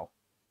 0.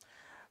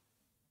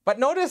 But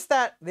notice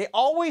that they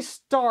always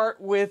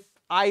start with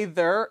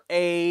either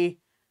a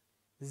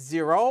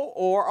 0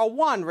 or a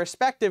 1,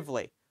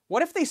 respectively.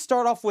 What if they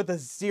start off with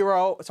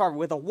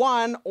with a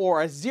 1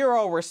 or a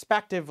 0,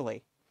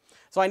 respectively?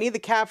 So I need to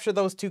capture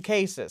those 2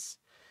 cases.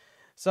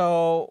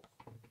 So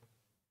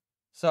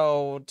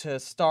to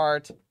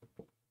start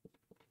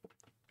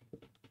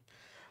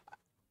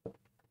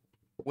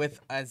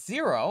with a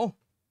 0,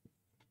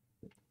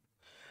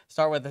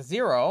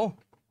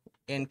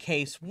 in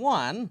case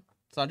 1.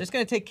 So I'm just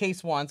going to take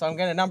case 1. So I'm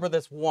going to number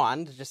this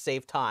 1 to just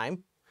save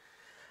time.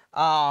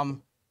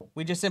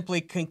 We just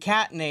simply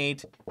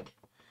concatenate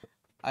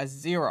a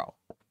 0.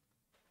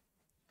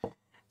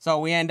 So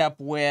we end up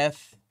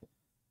with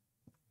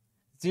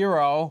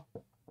 0.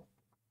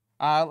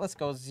 Let's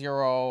go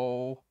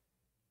 0,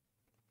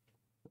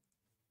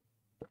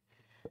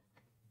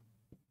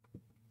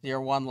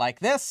 0, 1 like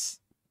this.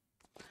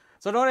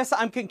 So notice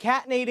I'm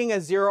concatenating a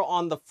 0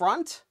 on the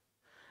front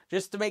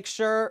just to make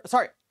sure,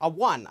 sorry, a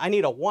 1. I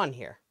need a 1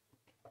 here.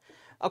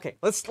 Okay,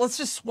 let's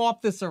just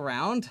swap this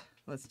around.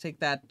 Let's take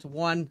that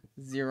 1,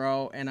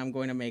 0, and I'm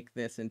going to make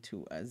this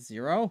into a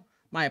 0.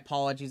 My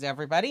apologies,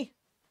 everybody.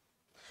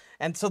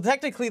 And so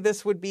technically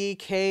this would be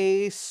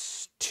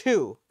case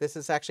 2. This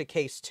is actually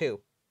case 2.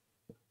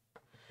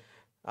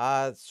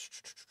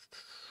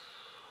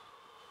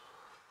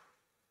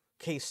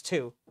 Case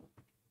 2.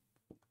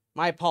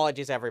 My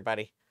apologies,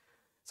 everybody.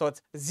 So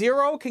it's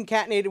 0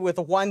 concatenated with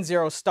a 1,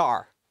 0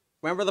 star.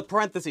 Remember the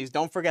parentheses,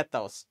 don't forget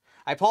those.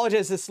 I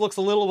apologize, this looks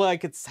a little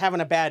like it's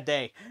having a bad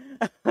day.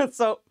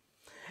 So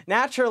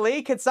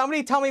naturally, can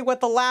somebody tell me what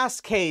the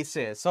last case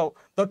is? So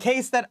the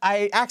case that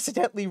I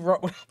accidentally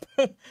wrote.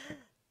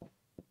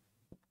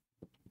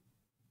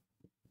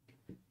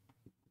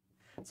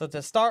 So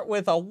to start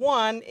with a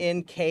 1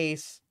 in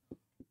case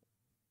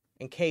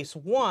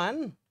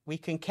 1, we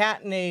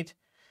concatenate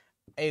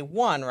a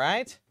 1,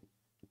 right?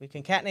 We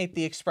concatenate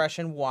the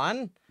expression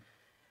 1.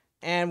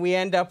 And we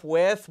end up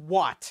with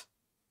what?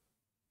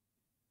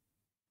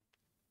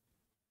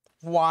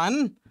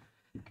 1.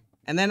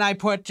 And then I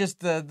put just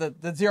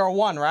the 0,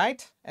 1,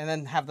 right? And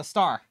then have the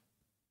star.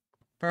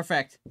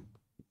 Perfect.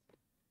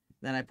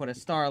 Then I put a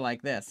star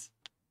like this.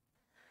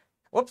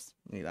 Whoops,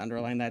 need to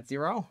underline that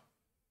 0.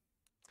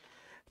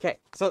 Okay,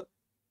 so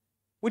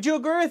would you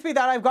agree with me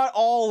that I've got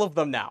all of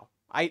them now?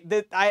 I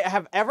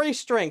have every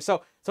string.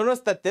 So notice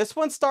that this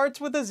one starts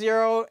with a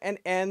 0 and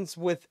ends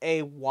with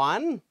a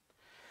 1.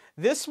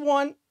 This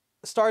one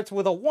starts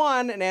with a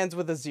 1 and ends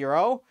with a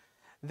 0.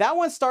 That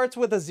one starts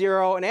with a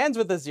 0 and ends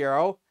with a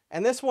 0.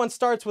 And this one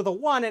starts with a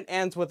 1 and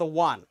ends with a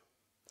 1.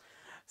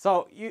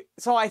 So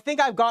I think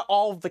I've got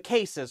all of the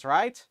cases,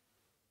 right?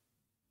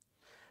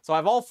 So I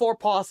have all 4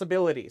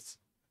 possibilities.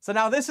 So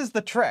now this is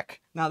the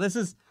trick. Now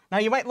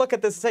you might look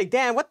at this and say,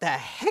 Dan, what the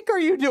heck are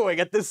you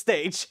doing at this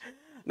stage?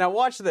 Now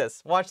watch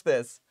this, watch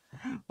this,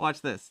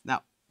 watch this.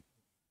 Now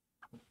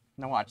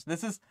watch,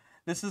 this is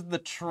the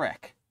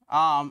trick.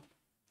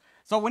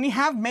 So when you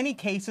have many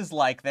cases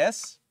like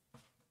this,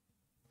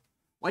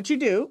 what you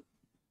do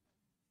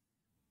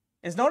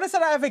is notice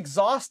that I have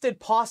exhausted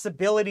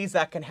possibilities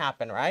that can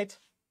happen, right?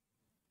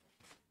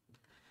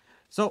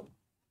 So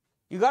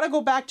you got to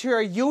go back to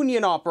your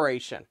union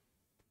operation.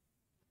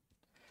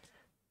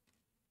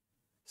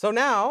 So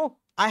now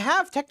I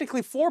have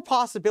technically 4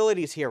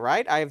 possibilities here,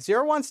 right? I have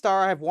 0, 1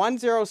 star, I have 1,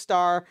 0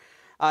 star,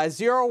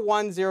 0,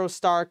 1, 0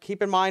 star,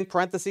 keep in mind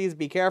parentheses,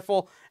 be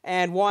careful,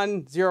 and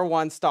 1, 0,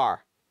 1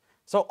 star.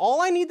 So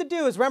all I need to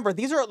do is remember,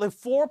 these are the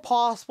 4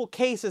 possible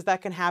cases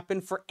that can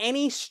happen for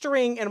any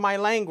string in my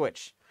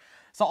language.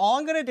 So all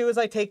I'm going to do is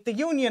I take the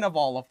union of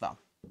all of them.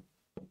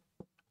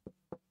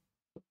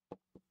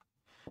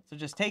 So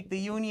just take the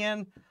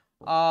union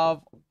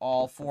of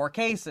all 4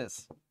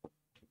 cases.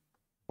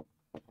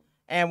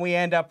 And we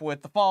end up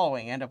with the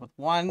following. End up with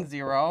 1,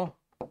 0.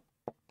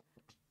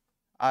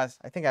 I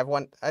think I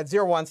have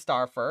 0, 1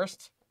 star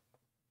first.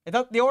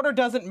 The order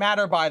doesn't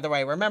matter, by the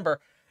way.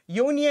 Remember,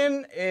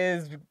 union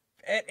is...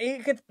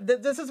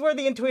 this is where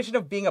the intuition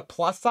of being a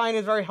plus sign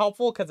is very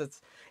helpful,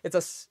 because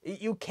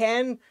you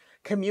can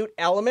commute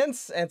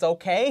elements, and it's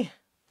okay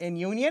in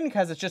union,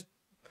 because it's just...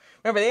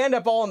 Remember, they end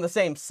up all in the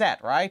same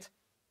set, right?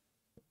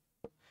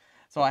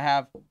 So I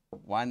have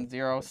 1,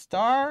 0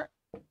 star.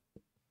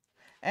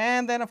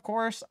 And then, of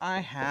course, I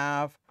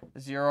have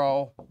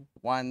 0,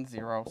 1,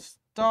 0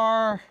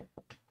 star.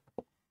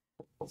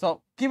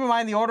 So keep in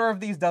mind, the order of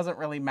these doesn't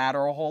really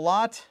matter a whole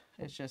lot.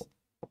 It's just,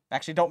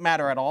 actually don't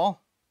matter at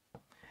all.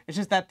 It's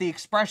just that the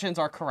expressions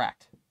are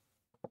correct.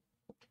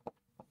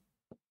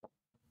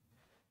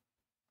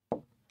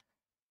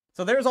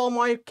 So there's all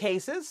my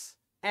cases.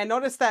 And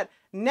notice that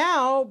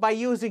now, by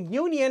using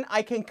union,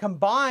 I can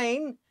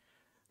combine,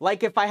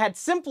 like if I had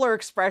simpler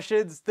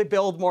expressions, to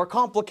build more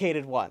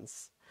complicated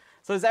ones.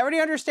 So does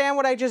everybody understand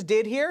what I just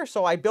did here?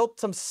 So I built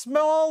some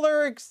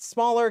smaller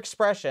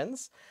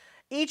expressions.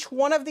 Each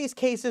one of these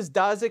cases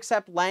does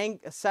accept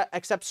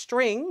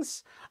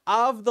strings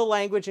of the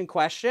language in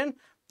question.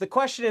 The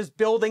question is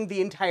building the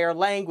entire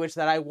language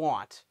that I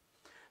want.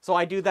 So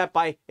I do that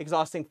by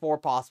exhausting 4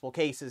 possible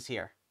cases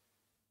here.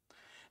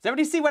 Does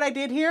everybody see what I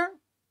did here?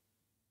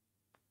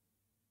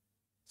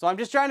 So I'm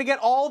just trying to get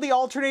all the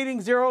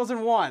alternating 0s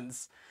and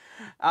 1s.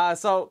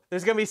 So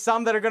there's going to be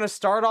some that are going to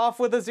start off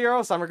with a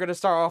 0, some are going to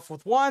start off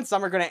with 1,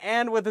 some are going to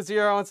end with a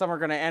 0, and some are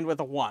going to end with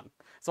a 1.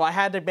 So I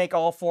had to make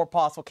all 4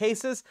 possible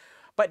cases.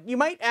 But you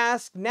might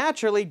ask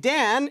naturally,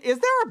 Dan, is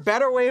there a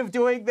better way of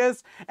doing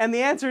this? And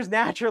the answer is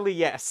naturally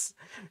yes,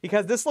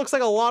 because this looks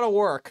like a lot of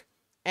work.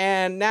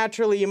 And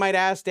naturally you might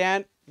ask,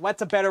 Dan,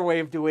 what's a better way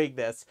of doing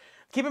this?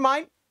 Keep in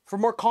mind, for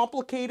more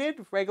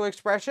complicated regular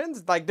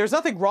expressions, like there's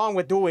nothing wrong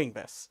with doing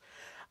this.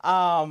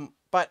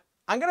 But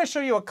I'm going to show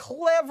you a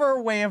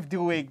clever way of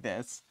doing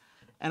this,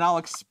 and I'll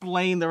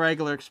explain the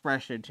regular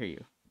expression to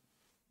you.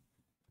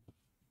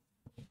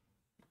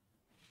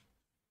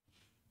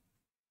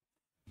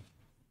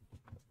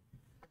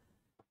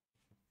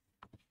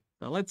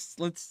 So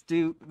let's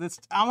do this.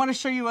 I want to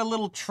show you a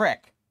little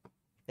trick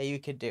that you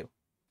could do.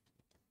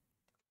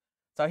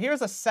 So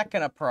here's a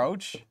second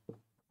approach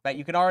that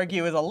you can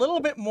argue is a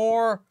little bit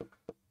more,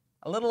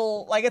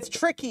 like it's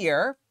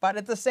trickier, but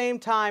at the same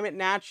time it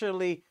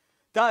naturally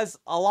does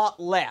a lot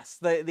less.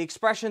 The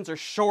expressions are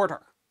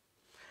shorter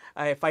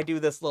if I do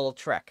this little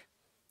trick.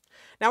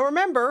 Now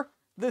remember,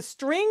 the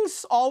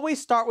strings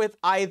always start with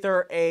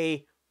either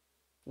a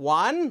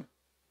 1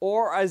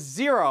 or a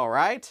 0,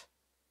 right?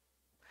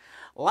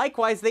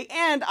 Likewise, they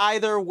end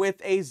either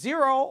with a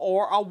 0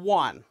 or a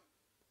 1.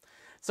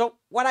 So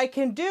what I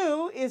can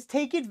do is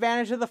take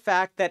advantage of the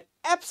fact that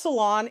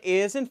epsilon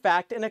is in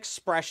fact an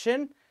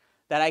expression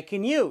that I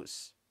can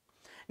use.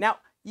 Now,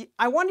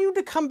 I want you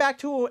to come back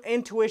to an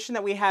intuition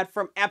that we had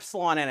from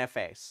epsilon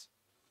NFAs.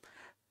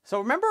 So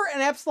remember in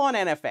epsilon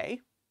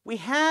NFA, we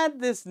had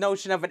this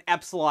notion of an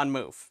epsilon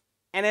move.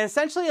 And it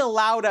essentially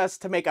allowed us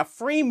to make a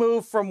free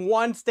move from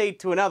one state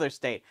to another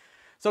state.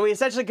 So we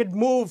essentially could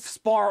move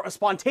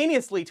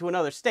spontaneously to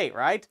another state,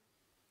 right?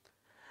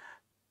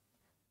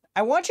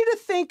 I want you to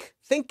think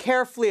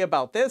carefully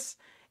about this.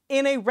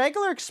 in a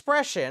regular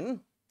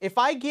expression, if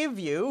I give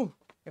you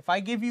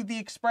the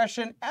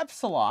expression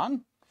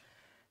epsilon,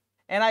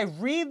 and I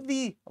read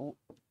the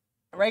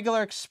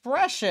regular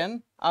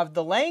expression of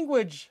the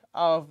language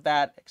of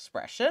that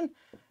expression,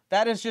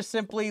 that is just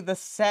simply the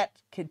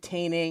set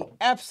containing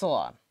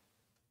epsilon.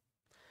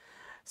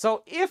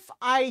 So if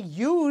I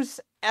use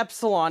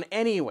epsilon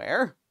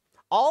anywhere,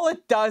 all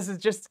it does is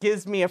just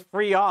gives me a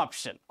free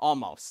option,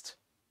 almost.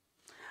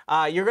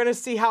 You're going to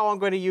see how I'm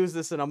going to use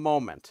this in a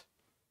moment.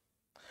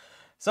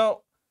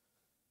 So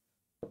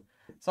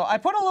I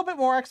put a little bit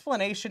more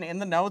explanation in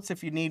the notes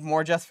if you need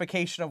more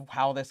justification of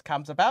how this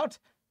comes about.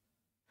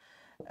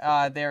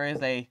 There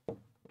is a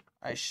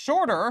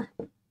shorter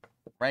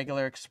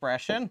regular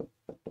expression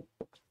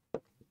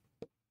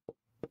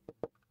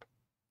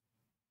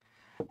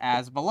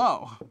as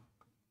below.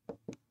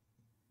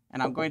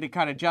 And I'm going to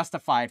kind of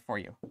justify it for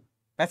you.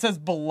 That says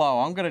below.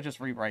 I'm going to just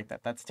rewrite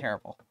that. That's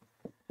terrible.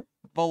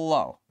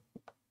 Below.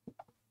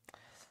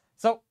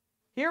 So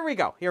here we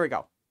go. Here we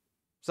go.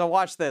 So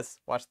watch this.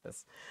 Watch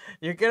this.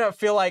 You're going to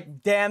feel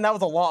like, Dan, that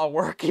was a lot of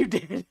work you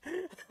did.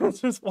 Let's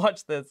just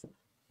watch this.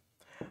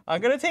 I'm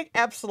going to take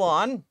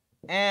epsilon,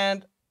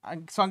 and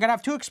so I'm going to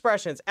have two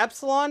expressions,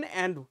 epsilon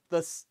and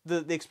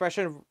the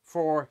expression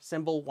for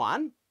symbol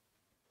 1.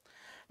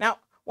 Now,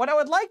 what I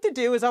would like to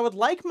do is I would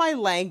like my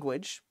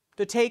language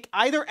to take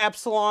either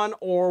epsilon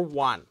or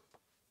 1.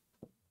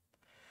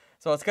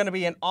 So it's going to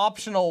be an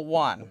optional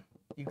 1,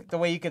 the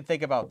way you can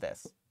think about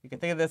this. You can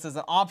think of this as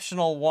an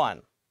optional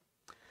 1.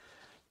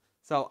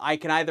 So I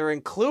can either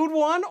include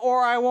 1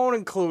 or I won't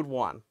include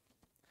 1.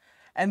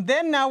 And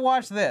then now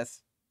watch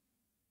this.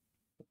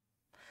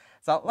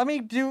 So let me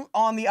do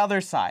on the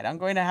other side. I'm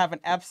going to have an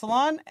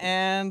epsilon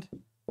and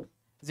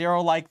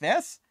 0 like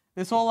this.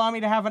 This will allow me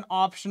to have an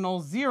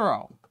optional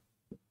 0.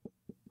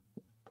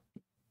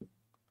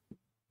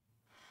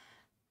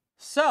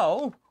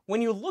 So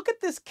when you look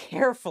at this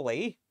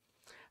carefully,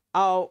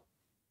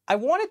 I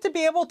want it to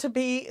be able to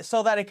be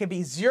so that it could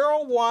be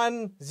 0,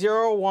 1,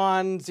 0,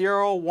 1,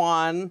 0,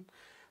 1.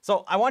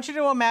 So I want you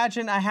to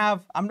imagine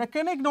I'm not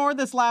going to ignore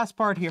this last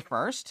part here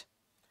first.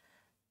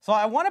 So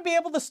I want to be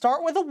able to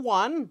start with a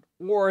 1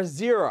 or a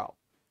 0.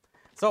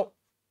 So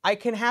I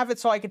can have it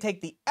so I can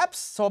take the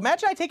so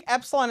imagine I take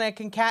epsilon and I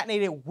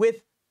concatenate it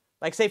with,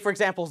 like say for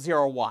example,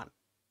 0, 1.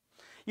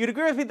 You'd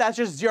agree with me that's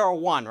just 0,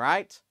 1,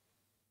 right?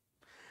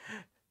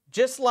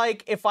 Just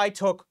like if I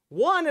took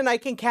 1 and I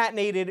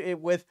concatenated it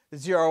with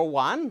 0,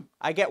 1,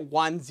 I get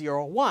 1,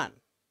 0, 1.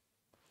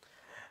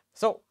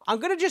 So I'm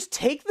going to just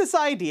take this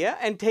idea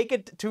and take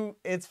it to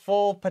its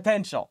full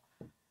potential.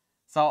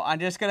 So I'm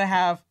just going to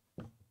have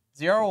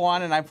 0,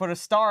 1, and I put a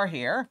star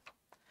here.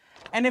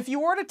 And if you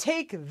were to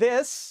take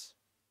this,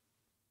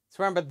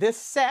 so remember this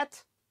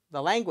set,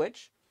 the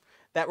language,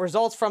 that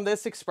results from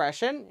this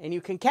expression, and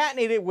you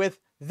concatenate it with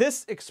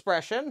this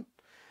expression,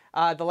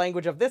 the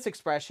language of this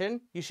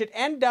expression, you should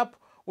end up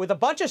with a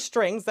bunch of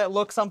strings that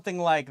look something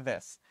like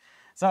this.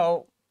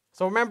 So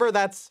remember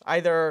that's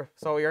either,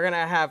 so you're going to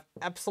have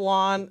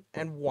epsilon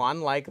and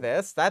 1 like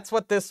this. That's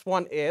what this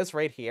one is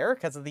right here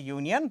because of the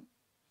union.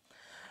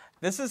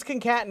 This is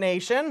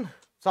concatenation.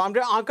 So I'm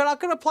not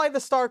going to apply the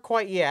star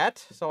quite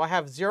yet. So I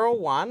have 0,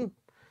 1.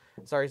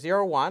 Sorry,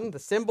 0, 1. The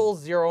symbols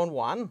 0 and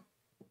 1.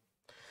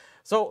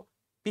 So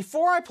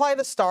before I apply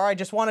the star, I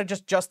just want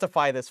to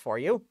justify this for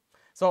you.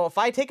 So if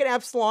I take an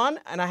epsilon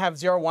and I have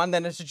 0, 1,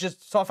 then it's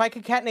just, so if I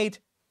concatenate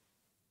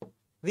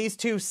these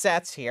two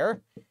sets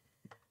here,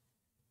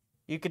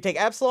 you could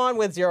take epsilon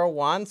with 0,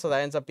 1, so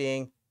that ends up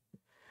being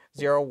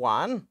 0,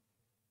 1.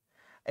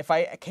 If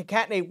I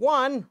concatenate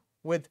 1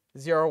 with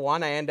 0,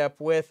 1, I end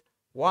up with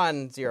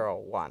 1, 0,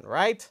 1,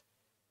 right?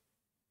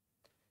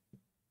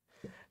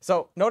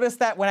 So notice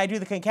that when I do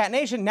the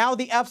concatenation, now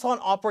the epsilon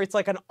operates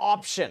like an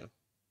option.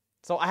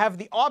 So I have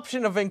the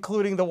option of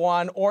including the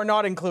 1 or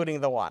not including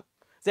the 1.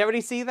 Does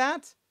everybody see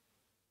that?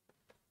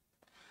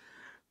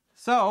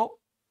 So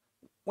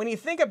when you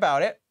think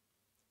about it,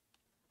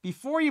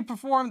 before you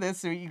perform this,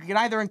 so you can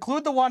either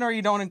include the 1 or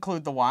you don't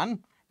include the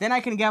 1. Then I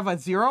can have a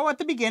 0 at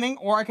the beginning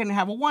or I can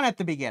have a 1 at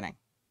the beginning.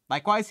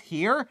 Likewise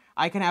here,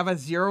 I can have a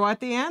 0 at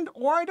the end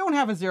or I don't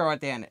have a 0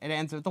 at the end. It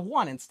ends with a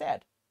 1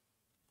 instead.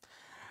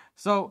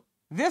 So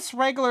this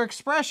regular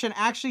expression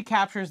actually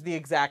captures the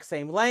exact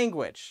same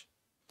language.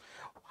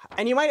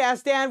 And you might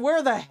ask, Dan,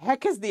 where the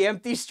heck is the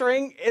empty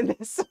string in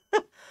this?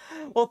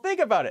 Well, think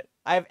about it.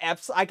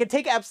 I could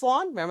take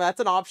epsilon. Remember,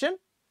 that's an option.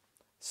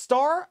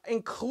 Star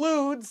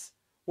includes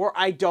where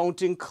I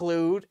don't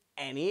include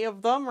any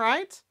of them,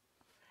 right?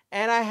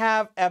 And I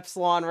have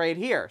epsilon right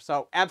here.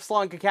 So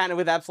epsilon concatenated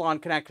with epsilon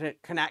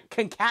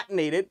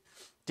concatenated.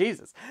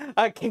 Jesus.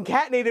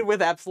 Concatenated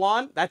with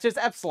epsilon. That's just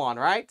epsilon,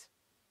 right?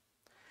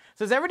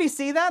 So does everybody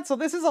see that? So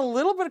this is a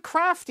little bit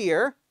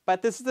craftier,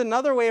 but this is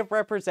another way of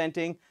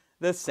representing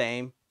the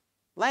same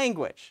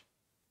language.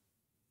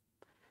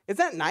 Isn't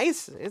that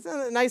nice? Isn't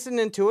it nice and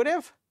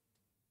intuitive?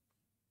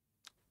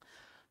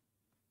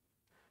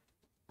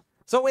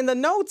 So in the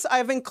notes,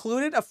 I've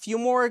included a few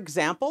more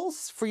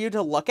examples for you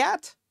to look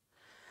at.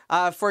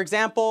 For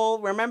example,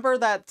 remember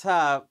that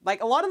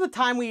like a lot of the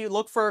time we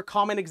look for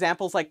common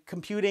examples like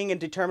computing and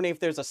determining if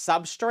there's a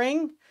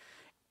substring.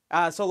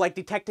 So like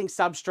detecting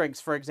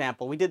substrings, for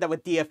example. We did that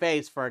with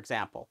DFAs, for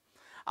example.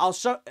 I'll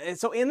show.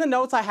 So in the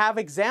notes I have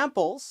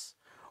examples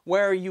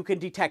where you can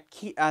detect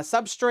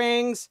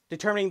substrings,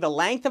 determining the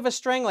length of a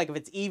string, like if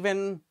it's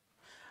even.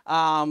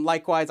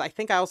 Likewise, I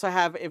think I also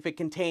have if it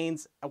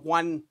contains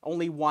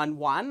only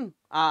one.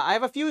 I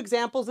have a few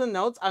examples in the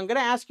notes. I'm going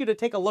to ask you to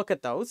take a look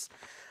at those.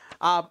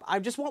 I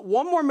just want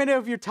one more minute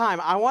of your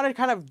time. I want to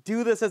kind of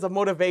do this as a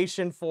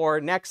motivation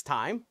for next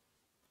time.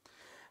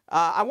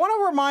 I want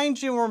to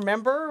remind you,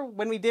 remember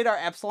when we did our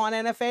epsilon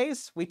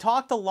NFAs, we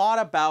talked a lot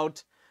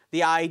about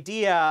the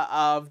idea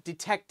of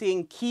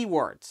detecting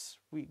keywords.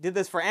 We did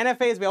this for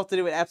NFAs, we also did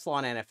it with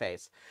epsilon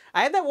NFAs.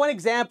 I had that one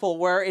example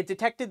where it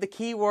detected the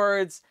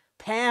keywords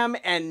Pam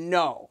and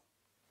no.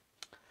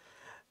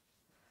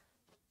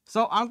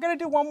 So I'm going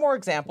to do one more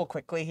example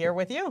quickly here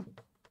with you.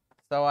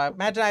 So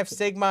imagine I have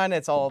sigma and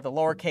it's all the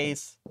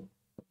lowercase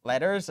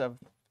letters of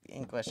the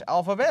English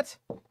alphabet.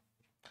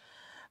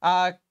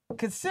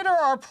 Consider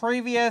our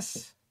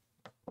previous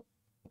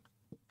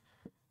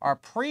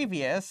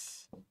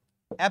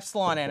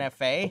epsilon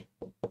NFA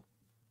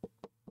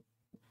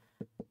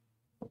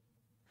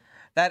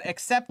that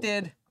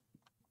accepted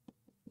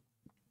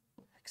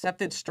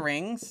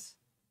strings,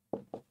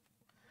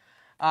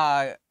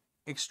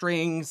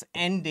 strings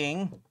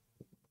ending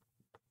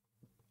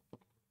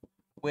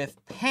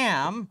with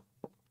Pam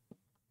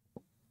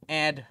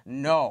and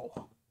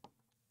no.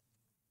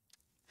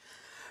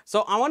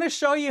 So I want to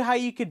show you how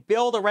you could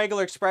build a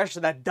regular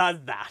expression that does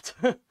that.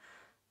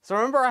 So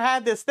remember I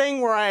had this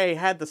thing where I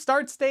had the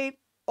start state.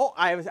 Oh,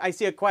 I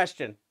see a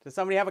question. Does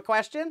somebody have a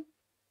question?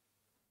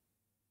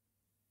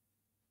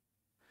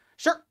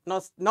 Sure,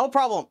 no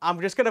problem.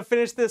 I'm just going to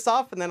finish this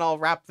off and then I'll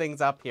wrap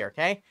things up here,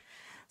 okay?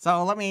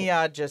 So let me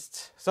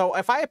so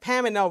if I had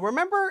Pam and no,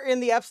 remember in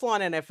the epsilon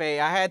NFA,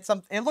 I had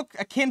it looked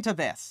akin to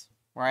this,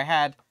 where I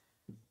had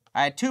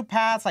two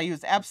paths, I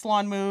used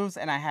epsilon moves,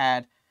 and I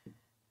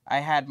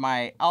had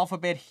my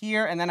alphabet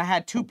here, and then I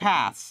had two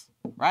paths,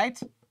 right?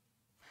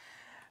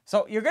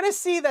 So you're going to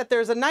see that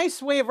there's a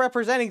nice way of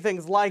representing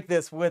things like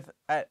this with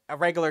a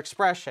regular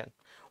expression.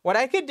 What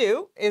I could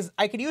do is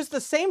I could use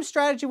the same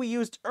strategy we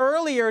used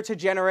earlier to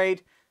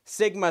generate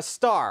sigma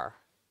star,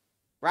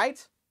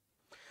 right?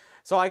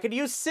 So I could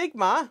use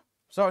sigma.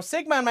 So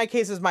sigma in my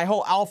case is my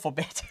whole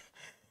alphabet.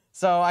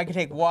 So I could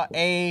take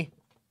A,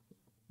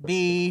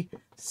 B,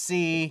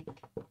 C.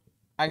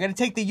 I'm going to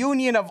take the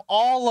union of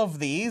all of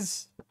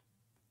these.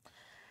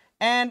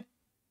 And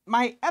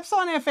my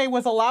epsilon NFA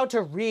was allowed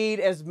to read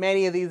as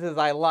many of these as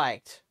I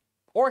liked.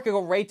 Or it could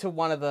go right to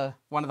one of the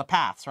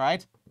paths,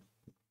 right?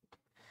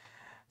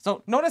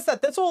 So notice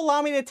that this will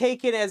allow me to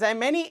take in as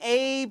many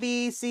A,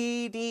 B,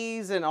 C,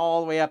 Ds, and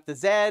all the way up to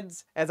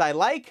Zs as I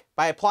like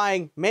by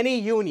applying many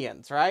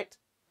unions, right?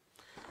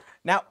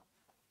 Now,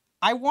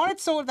 I want it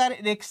so that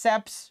it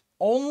accepts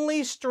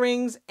only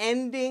strings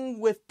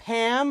ending with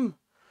Pam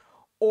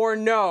or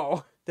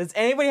no. Does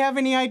anybody have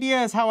any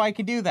ideas how I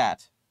could do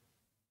that?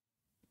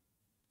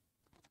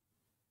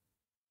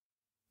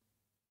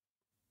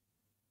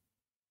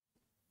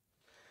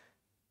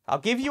 I'll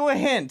give you a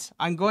hint.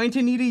 I'm going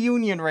to need a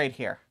union right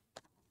here.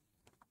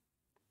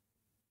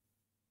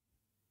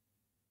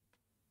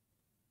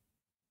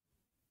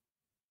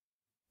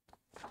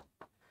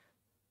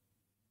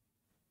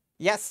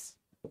 Yes.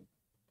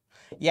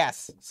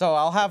 Yes. So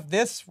I'll have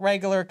this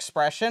regular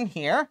expression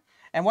here.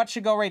 And what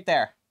should go right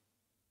there?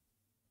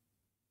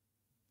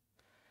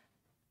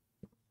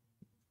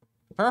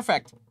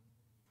 Perfect.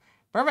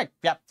 Perfect.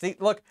 Yep.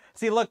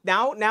 See, look,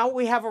 now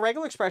we have a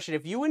regular expression.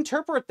 If you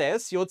interpret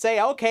this, you would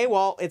say, okay,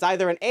 well, it's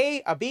either an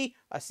A, a B,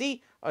 a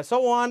C, or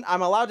so on.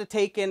 I'm allowed to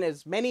take in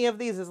as many of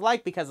these as I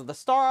like because of the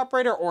star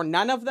operator or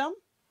none of them.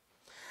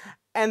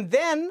 And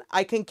then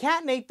I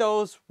concatenate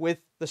those with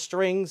the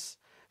strings.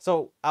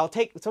 So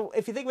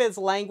if you think of it as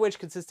language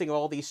consisting of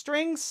all these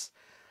strings,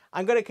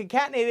 I'm going to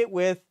concatenate it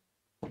with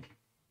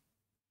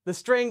the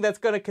string that's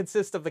going to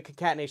consist of the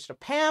concatenation of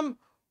Pam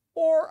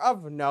or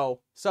of no.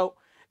 So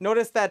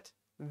notice that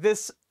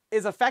this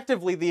is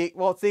effectively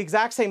it's the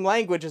exact same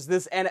language as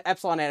this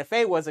epsilon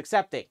NFA was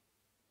accepting.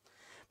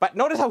 But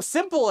notice how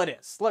simple it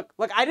is. Look,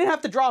 I didn't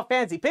have to draw a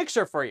fancy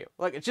picture for you.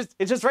 Look, it's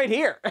just right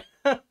here.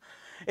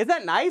 Isn't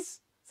that nice?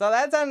 So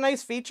that's a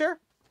nice feature.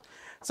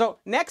 So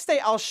next day,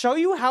 I'll show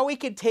you how we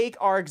could take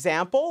our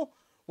example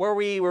where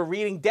we were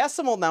reading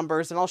decimal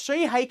numbers, and I'll show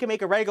you how you can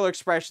make a regular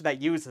expression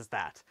that uses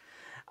that.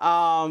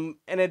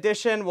 In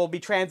addition, we'll be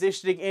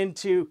transitioning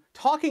into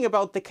talking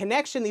about the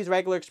connection these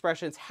regular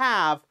expressions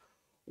have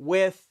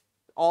with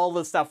all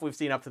the stuff we've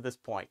seen up to this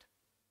point.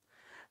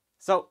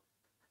 So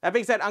that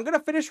being said, I'm going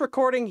to finish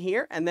recording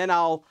here, and then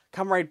I'll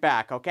come right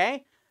back,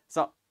 okay?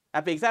 So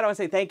that being said, I want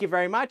to say thank you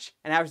very much,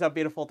 and have yourself a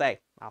beautiful day.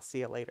 I'll see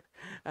you later.